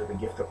came through the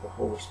gift of the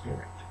Holy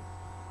Spirit.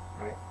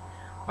 Right?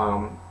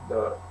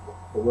 The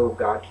will of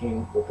God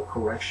came with the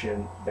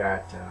correction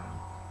that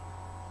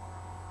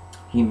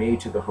he made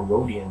to the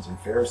Herodians and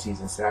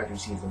Pharisees and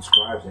Sadducees and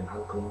scribes and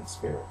unclean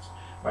spirits.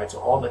 Right? So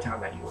all the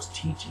time that he was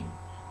teaching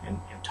and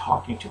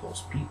talking to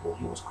those people,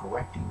 he was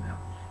correcting them.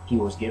 He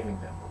was giving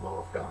them the will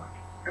of God.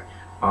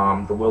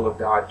 The will of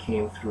God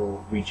came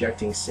through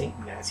rejecting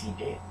Satan as he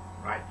did,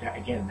 right?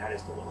 That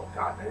is the will of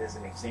God. That is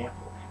an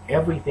example.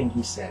 Everything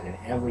he said and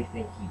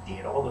everything he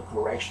did, all the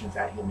corrections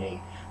that he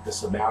made, the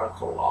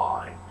sabbatical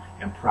law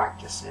and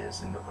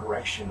practices and the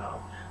correction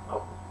of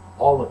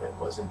all of it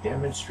was a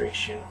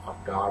demonstration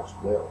of God's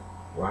will,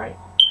 right?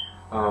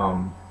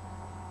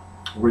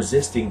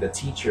 Resisting the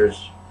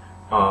teachers,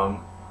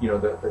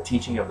 the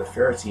teaching of the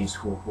Pharisees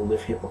who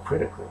lived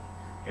hypocritically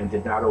and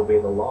did not obey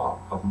the law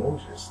of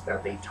Moses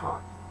that they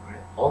taught. Right?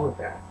 All of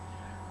that.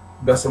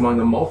 Thus among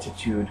the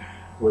multitude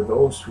were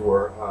those who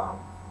were,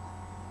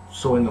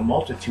 so in the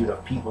multitude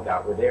of people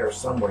that were there,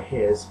 some were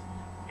his,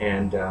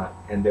 and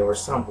there were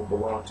some who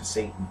belonged to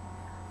Satan,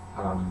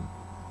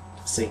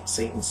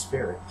 Satan's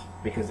spirit,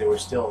 because they were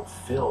still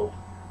filled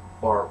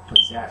or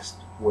possessed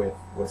with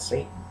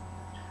Satan.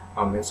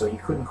 And so he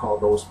couldn't call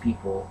those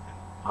people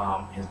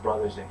his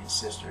brothers and his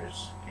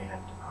sisters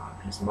and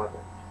his mother,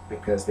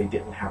 because they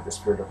didn't have the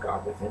Spirit of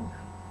God within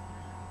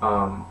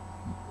them.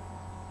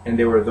 And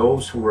there were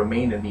those who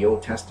remained in the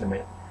Old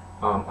Testament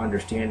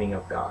understanding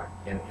of God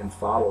and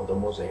followed the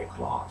Mosaic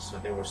laws. So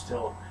there were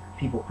still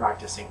people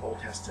practicing Old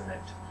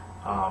Testament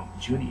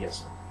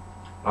Judaism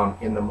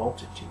in the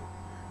multitude.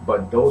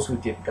 But those who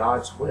did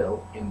God's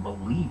will in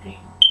believing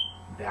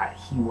that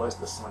He was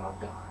the Son of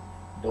God,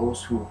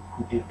 those who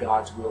did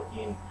God's will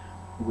in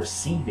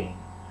receiving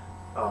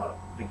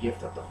the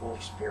gift of the Holy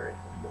Spirit,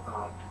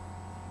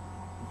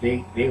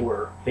 they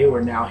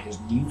were now His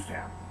new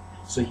family.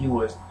 So He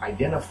was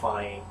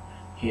identifying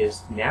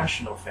His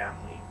national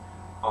family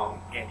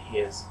and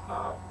His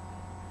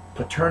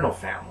paternal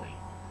family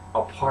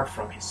apart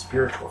from His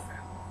spiritual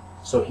family.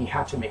 So He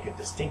had to make a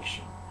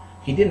distinction.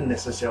 He didn't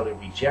necessarily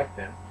reject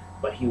them,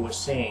 but He was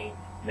saying,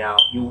 now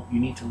you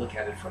need to look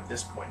at it from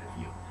this point of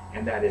view,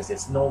 and that is,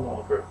 it's no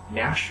longer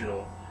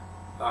national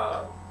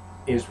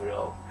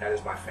Israel, that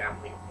is my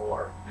family,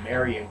 or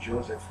Mary and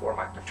Joseph for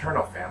my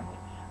paternal family,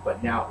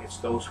 but now it's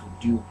those who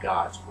do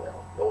God's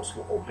will, those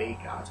who obey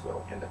God's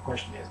will. And the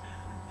question is,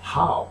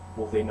 how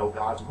will they know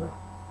God's will,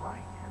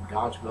 right? And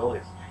God's will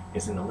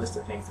is in the list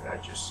of things that I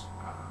just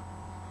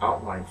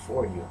outlined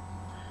for you.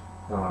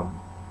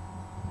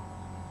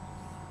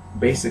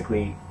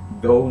 Basically,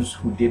 those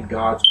who did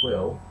God's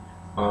will,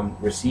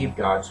 received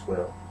God's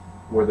will,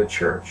 were the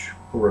church,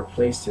 who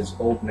replaced His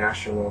old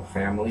national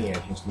family and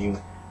His new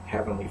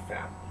heavenly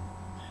family.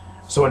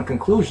 So in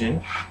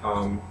conclusion,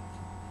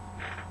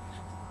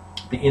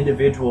 the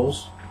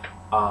individuals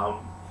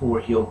who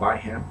were healed by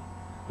Him,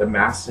 the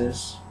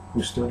masses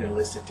who stood and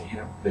listened to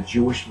Him, the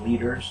Jewish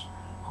leaders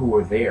who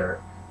were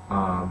there,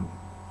 and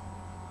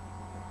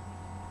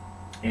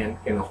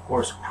of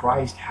course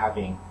Christ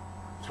having,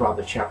 throughout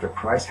the chapter,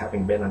 Christ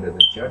having been under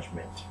the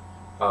judgment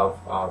of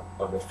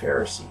the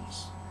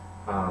Pharisees,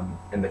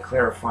 and the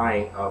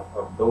clarifying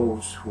of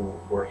those who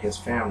were His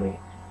family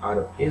out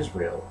of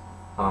Israel,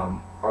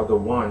 are the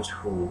ones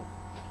who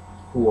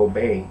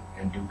obey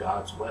and do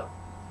God's will.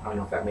 I don't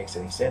know if that makes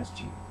any sense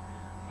to you.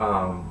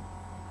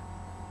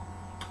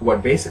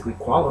 What basically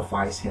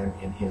qualifies Him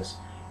in His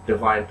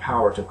divine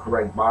power to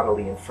correct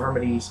bodily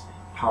infirmities,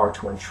 power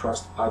to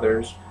entrust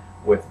others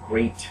with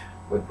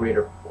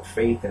greater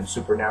faith and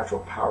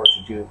supernatural power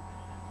to do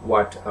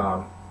what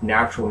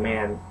natural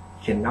man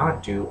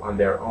cannot do on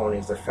their own,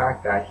 is the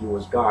fact that He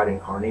was God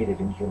incarnated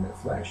in human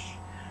flesh,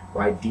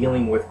 right?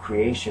 Dealing with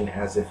creation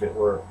as if it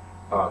were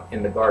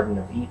in the Garden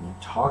of Eden,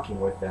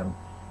 talking with them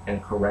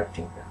and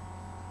correcting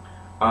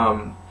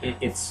them.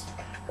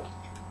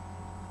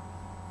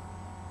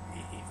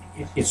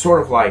 It's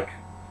sort of like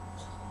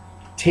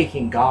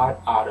taking God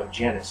out of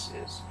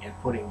Genesis and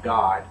putting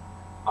God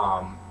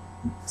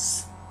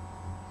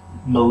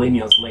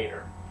millennia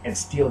later and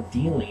still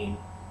dealing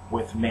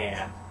with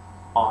man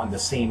on the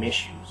same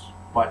issues,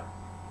 but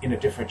in a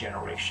different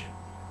generation,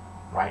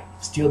 right?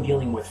 Still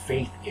dealing with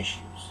faith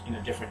issues in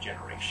a different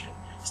generation,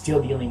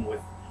 still dealing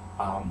with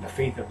the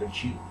faith of the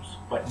Jews,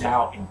 but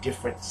now in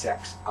different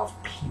sects of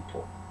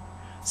people,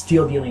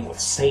 still dealing with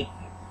Satan,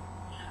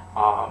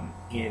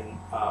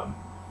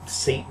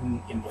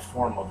 Satan in the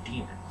form of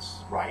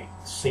demons, right?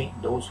 Satan,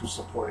 those who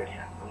supported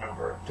him.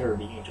 Remember, a third of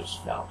the angels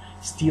fell.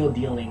 Still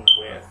dealing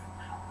with,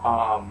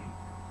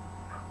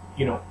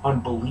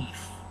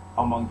 unbelief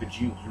among the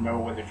Jews. Remember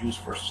when the Jews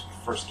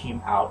first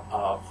came out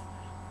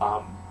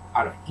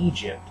of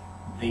Egypt,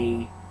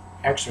 they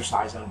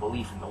exercised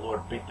unbelief, and the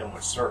Lord bit them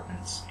with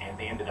serpents, and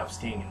they ended up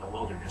staying in the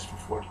wilderness for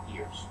 40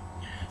 years.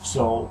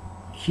 So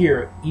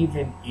here,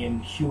 even in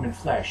human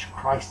flesh,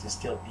 Christ is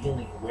still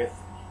dealing with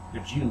the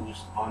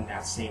Jews on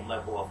that same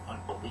level of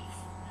unbelief,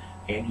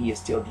 and He is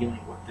still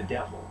dealing with the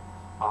devil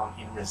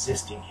in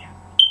resisting Him,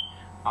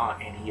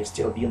 and He is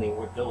still dealing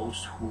with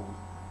those who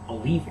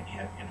believe in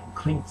Him and who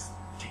cling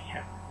to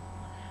Him.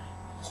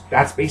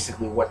 That's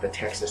basically what the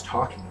text is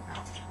talking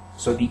about.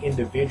 So the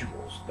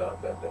individuals, the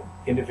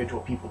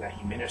individual people that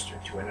He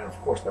ministered to, and then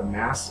of course the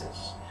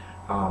masses,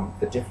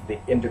 the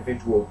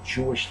individual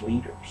Jewish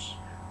leaders,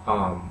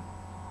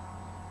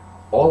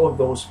 all of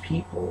those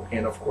people,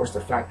 and of course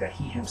the fact that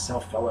He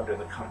Himself fell under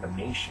the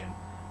condemnation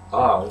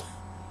of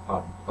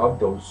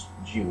those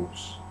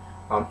Jews,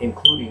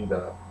 including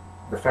the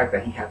fact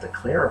that He had to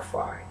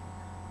clarify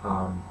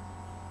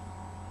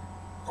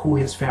who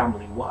His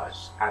family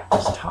was at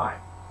this time,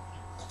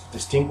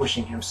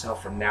 distinguishing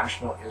Himself from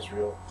national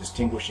Israel,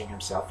 distinguishing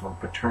Himself from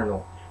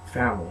paternal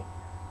family,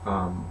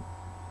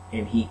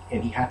 and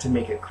he had to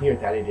make it clear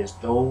that it is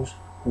those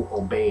who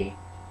obey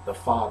the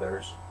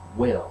Father's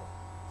will.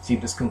 See,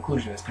 this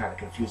conclusion is kind of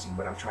confusing,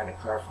 but I'm trying to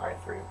clarify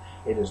it for you.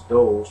 It is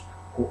those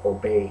who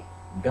obey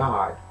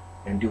God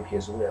and do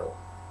His will.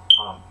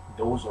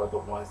 Those are the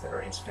ones that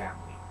are His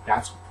family.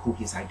 That's who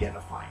He's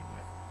identifying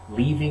with.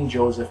 Leaving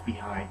Joseph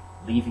behind,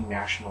 leaving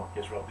national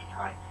Israel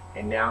behind,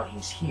 and now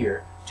He's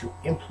here to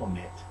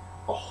implement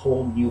a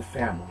whole new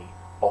family,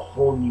 a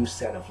whole new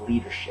set of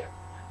leadership,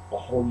 a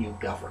whole new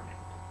government.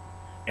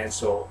 And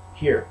so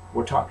here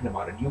we're talking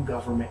about a new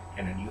government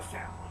and a new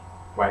family.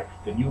 right?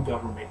 The new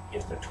government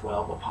is the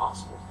 12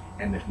 apostles,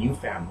 and the new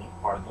family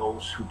are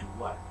those who do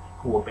what?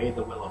 Who obey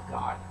the will of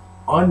God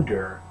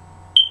under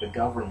the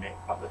government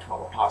of the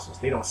 12 apostles.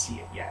 They don't see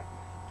it yet.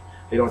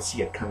 They don't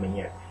see it coming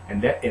in.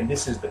 And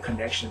this is the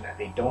connection that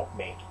they don't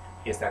make,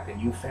 is that the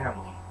new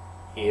family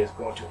is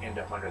going to end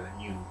up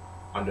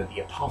under the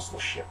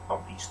apostleship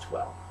of these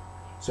 12.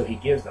 So he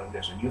gives them,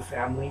 there's a new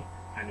family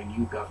and a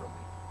new government.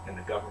 And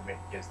the government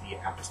is the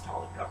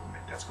apostolic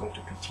government that's going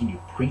to continue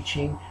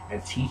preaching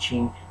and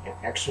teaching and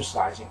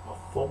exercising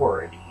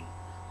authority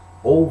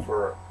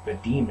over the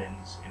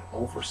demons and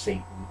over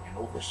Satan and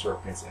over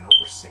serpents and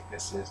over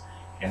sicknesses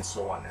and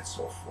so on and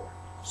so forth.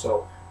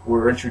 So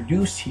we're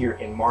introduced here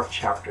in Mark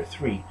chapter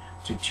 3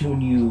 to a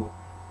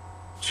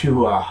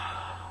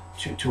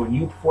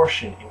new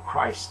portion in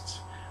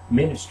Christ's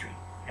ministry,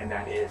 and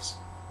that is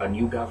a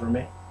new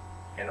government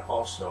and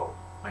also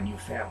a new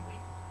family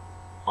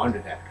under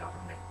that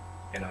government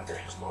and under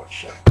his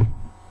lordship.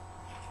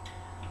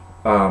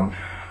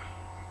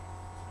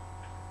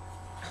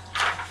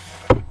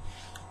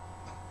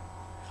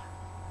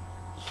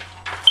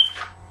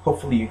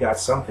 Hopefully you got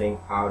something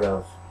out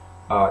of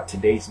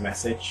today's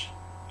message,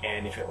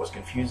 and if it was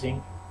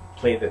confusing,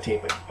 play the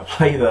tape,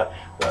 play the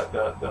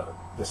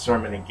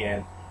sermon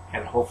again,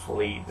 and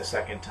hopefully the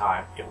second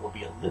time it will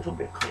be a little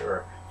bit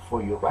clearer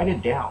for you. Write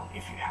it down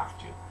if you have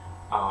to,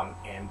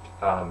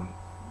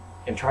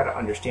 and try to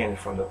understand it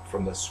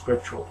from the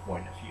scriptural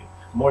point of view,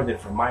 more than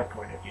from my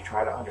point of view.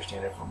 Try to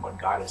understand it from what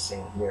God is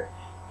saying here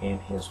in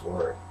His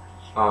Word.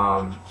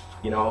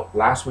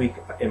 Last week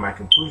in my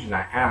conclusion,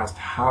 I asked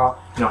how,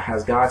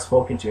 has God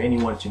spoken to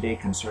anyone today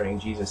concerning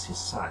Jesus, His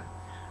Son?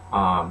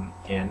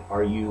 And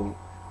are you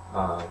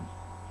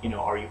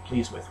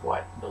pleased with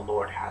what the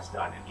Lord has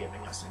done in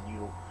giving us a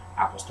new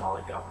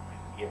apostolic government,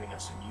 and giving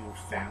us a new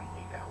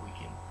family that we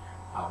can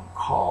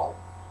call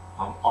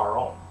our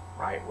own,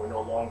 right? We're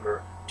no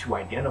longer to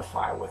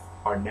identify with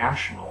our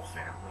national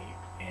family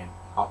and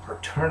our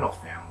paternal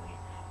family,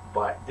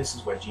 but this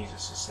is what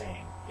Jesus is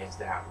saying, is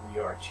that we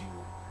are to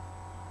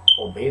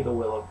obey the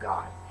will of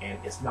God. And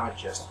it's not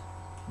just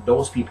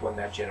those people in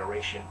that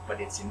generation, but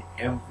it's in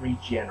every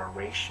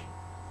generation.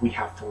 We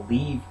have to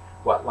leave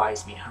what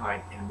lies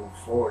behind and move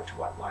forward to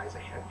what lies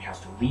ahead. We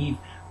have to leave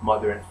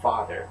mother and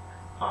father.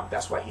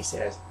 That's why he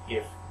says,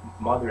 if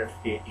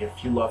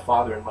you love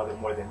father and mother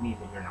more than me,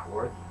 then you're not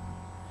worthy.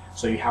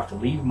 So you have to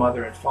leave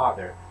mother and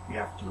father. You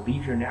have to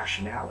leave your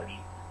nationality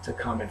to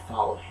come and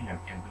follow him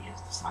and be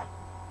his disciple.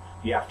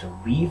 You have to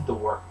leave the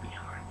work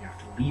behind. You have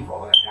to leave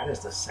all that. That is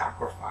the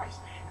sacrifice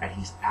that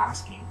he's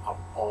asking of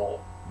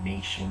all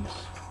nations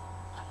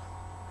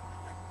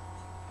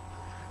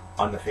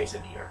on the face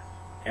of the earth.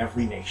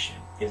 Every nation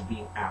is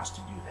being asked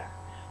to do that.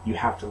 You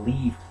have to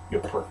leave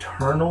your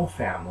paternal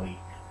family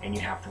and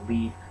you have to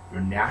leave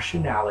your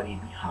nationality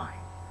behind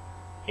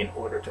in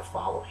order to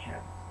follow him.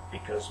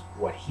 Because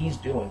what he's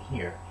doing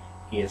here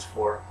is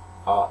for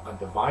a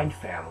divine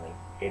family.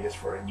 It is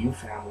for a new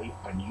family,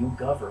 a new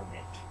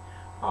government,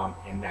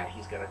 and that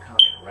he's going to come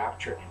and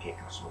rapture and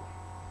take us away.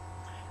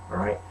 All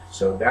right.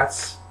 So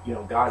that's,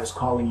 God is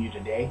calling you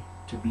today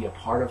to be a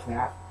part of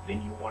that.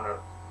 Then you want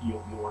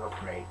to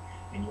pray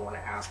and you want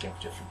to ask him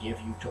to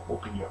forgive you, to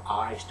open your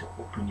eyes, to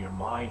open your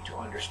mind, to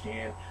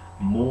understand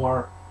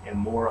more and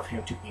more of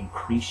him, to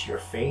increase your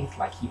faith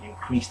like he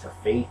increased the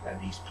faith of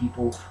these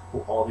people who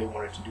all they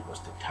wanted to do was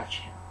to touch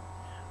him,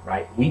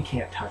 right? We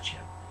can't touch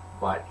him,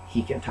 but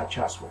he can touch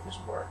us with his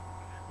word,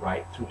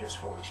 right, through his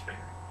Holy Spirit.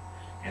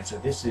 And so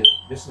this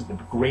is the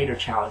greater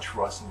challenge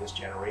for us in this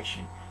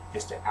generation,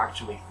 is to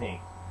actually think,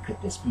 could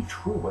this be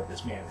true what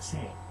this man is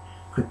saying?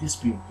 Could this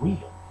be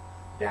real,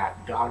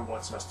 that God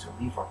wants us to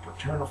leave our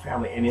paternal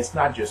family? And it's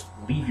not just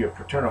leave your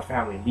paternal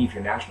family, leave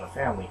your national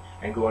family,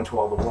 and go into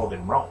all the world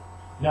and roam.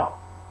 No.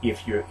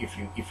 If you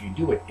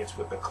do it, it's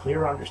with a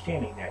clear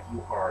understanding that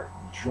you are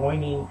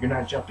joining, you're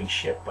not jumping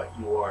ship, but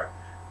you are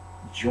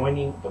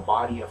joining the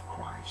body of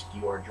Christ.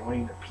 You are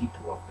joining the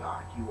people of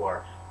God. You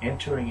are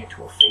entering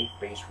into a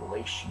faith-based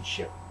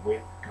relationship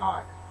with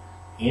God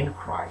in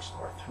Christ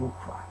or through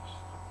Christ.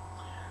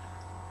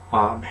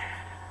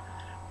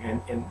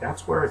 And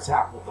that's where it's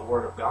at with the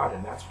Word of God,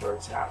 and that's where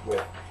it's at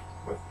with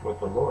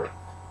the Lord.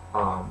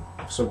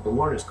 So the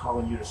Lord is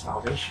calling you to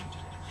salvation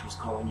today. He's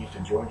calling you to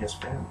join his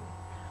family.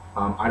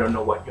 I don't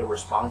know what your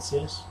response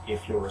is.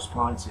 If your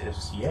response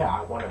is, yeah,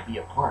 I want to be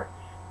a part,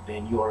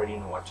 then you already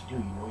know what to do.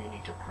 You know you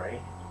need to pray,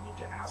 and you need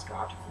to ask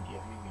God to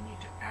forgive you. You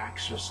need to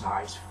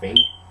exercise faith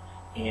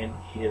in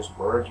his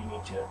word. You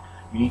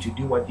need to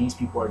do what these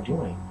people are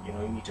doing. You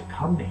need to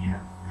come to him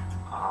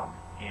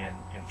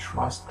and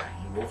trust that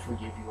he will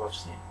forgive you of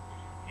sin.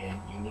 And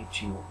you need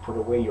to put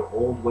away your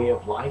old way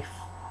of life,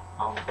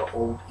 the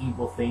old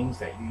evil things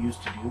that you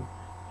used to do,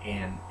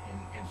 and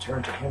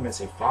turn to him and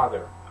say,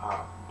 Father,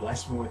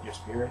 bless me with your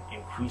Spirit,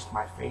 increase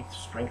my faith,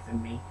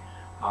 strengthen me.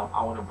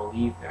 I want to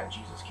believe that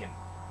Jesus can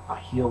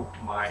heal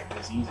my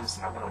diseases,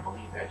 and I want to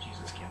believe that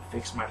Jesus can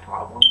fix my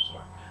problems,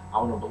 or I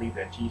want to believe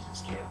that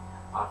Jesus can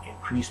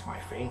increase my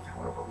faith. I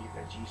want to believe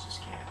that Jesus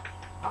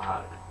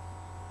can,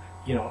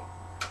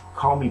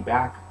 call me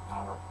back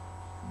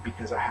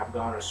because I have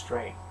gone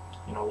astray,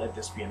 let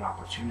this be an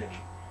opportunity,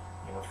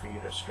 for you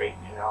to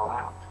straighten it all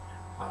out,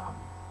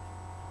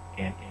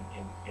 and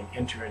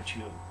enter into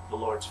the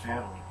Lord's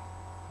family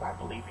by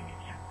believing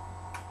in Him.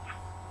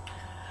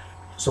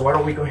 So why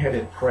don't we go ahead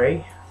and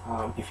pray?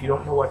 If you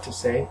don't know what to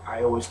say,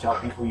 I always tell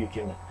people you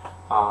can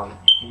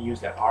use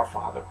that Our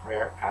Father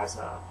prayer as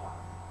a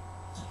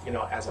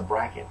as a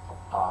bracket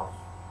of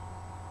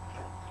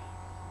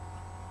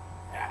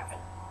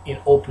in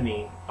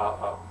opening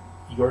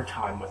your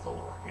time with the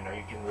Lord.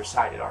 You can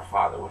recite it: Our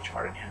Father which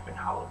art in heaven,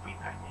 hallowed be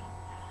thy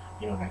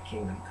name. Thy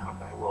kingdom come,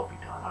 thy will be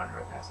done on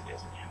earth as it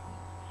is in heaven.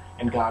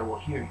 And God will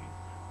hear you.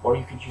 Or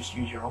you can just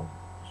use your own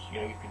words.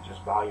 You can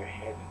just bow your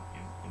head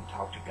and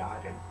talk to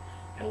God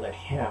and let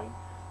Him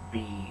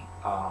be,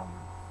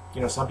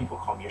 some people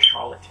call me a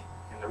charlatan.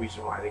 And the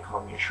reason why they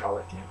call me a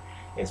charlatan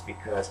is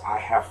because I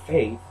have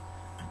faith,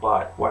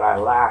 but what I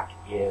lack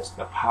is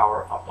the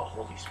power of the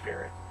Holy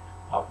Spirit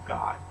of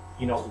God.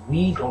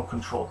 We don't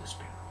control the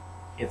Spirit.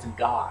 It's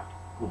God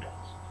who does.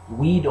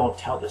 We don't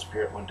tell the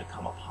Spirit when to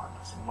come upon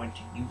us and when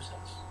to use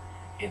us.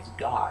 It's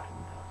God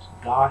who does.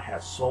 God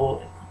has sole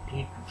and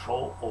complete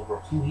control over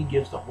who He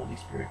gives the Holy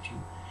Spirit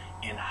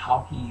to and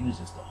how He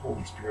uses the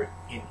Holy Spirit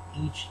in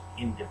each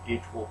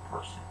individual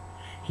person.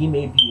 He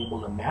may be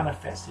able to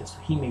manifest His,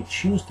 He may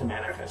choose to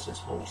manifest His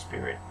Holy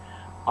Spirit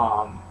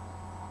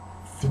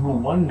through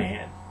one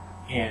man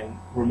and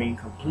remain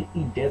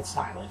completely dead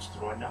silence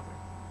through another.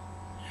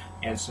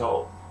 And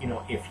so,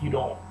 if you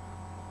don't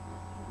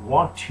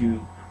want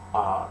to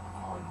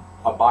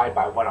abide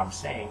by what I'm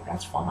saying,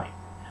 that's fine.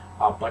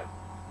 But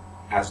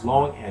as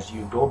long as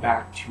you go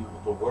back to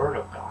the Word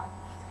of God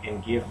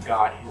and give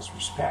God His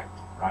respect,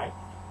 right?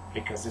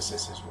 Because this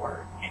is His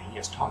Word, and He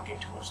is talking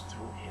to us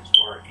through His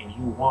Word, and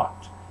you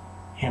want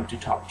Him to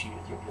talk to you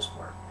through His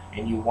Word,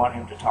 and you want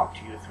Him to talk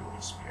to you through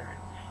His Spirit,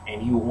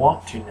 and you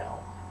want to know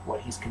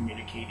what He's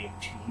communicating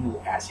to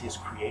you as His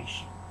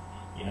creation.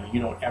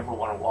 You don't ever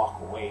want to walk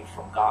away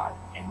from God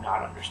and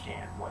not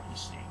understand what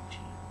He's saying to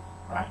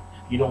you, right?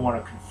 You don't want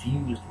a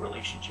confused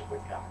relationship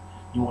with God.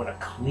 You want a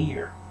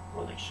clear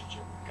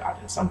relationship with God.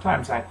 And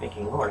sometimes I'm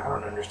thinking, Lord, I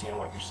don't understand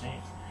what You're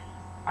saying.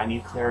 I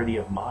need clarity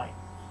of mind.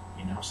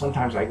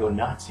 Sometimes I go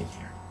nuts in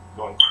here,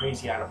 going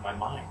crazy out of my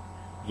mind,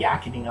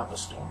 yakking up a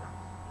storm,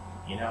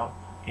 and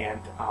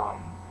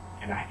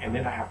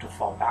then I have to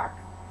fall back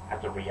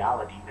at the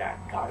reality that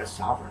God is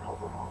sovereign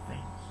over all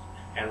things,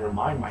 and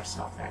remind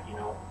myself that,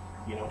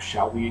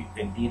 shall we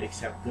indeed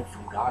accept good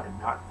from God and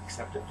not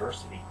accept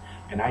adversity?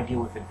 And I deal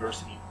with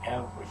adversity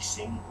every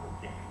single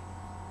day.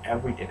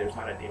 Every day. There's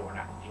not a day where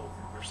I don't deal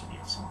with adversity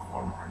in some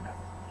form or another.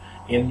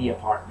 In the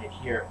apartment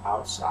here,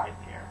 outside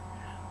there.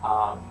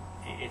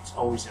 It's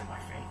always in my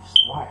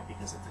face. Why?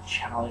 Because it's a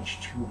challenge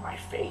to my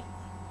faith.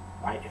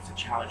 Right? It's a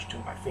challenge to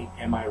my faith.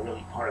 Am I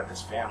really part of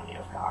this family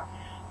of God?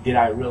 Did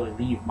I really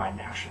leave my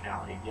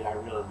nationality? Did I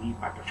really leave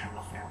my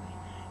paternal family?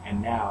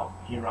 And now,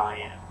 here I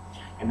am.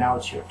 And now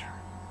it's your turn.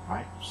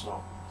 Right?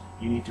 So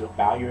you need to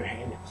bow your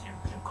head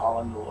and call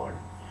on the Lord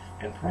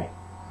and pray.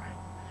 Right?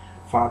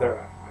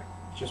 Father,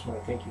 I just want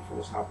to thank You for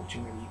this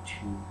opportunity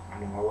I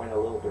know I went a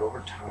little bit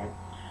over time,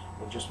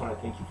 and just want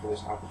to thank You for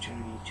this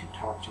opportunity to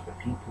talk to the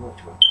people and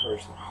to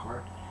encourage their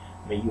heart.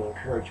 May You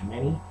encourage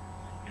many,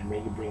 and may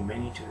You bring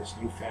many to this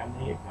new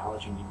family,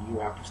 acknowledging the new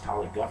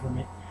apostolic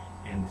government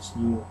and this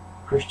new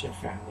Christian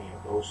family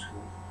of those who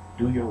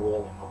do Your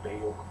will and obey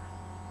Your word.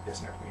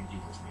 This I pray in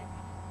Jesus' name.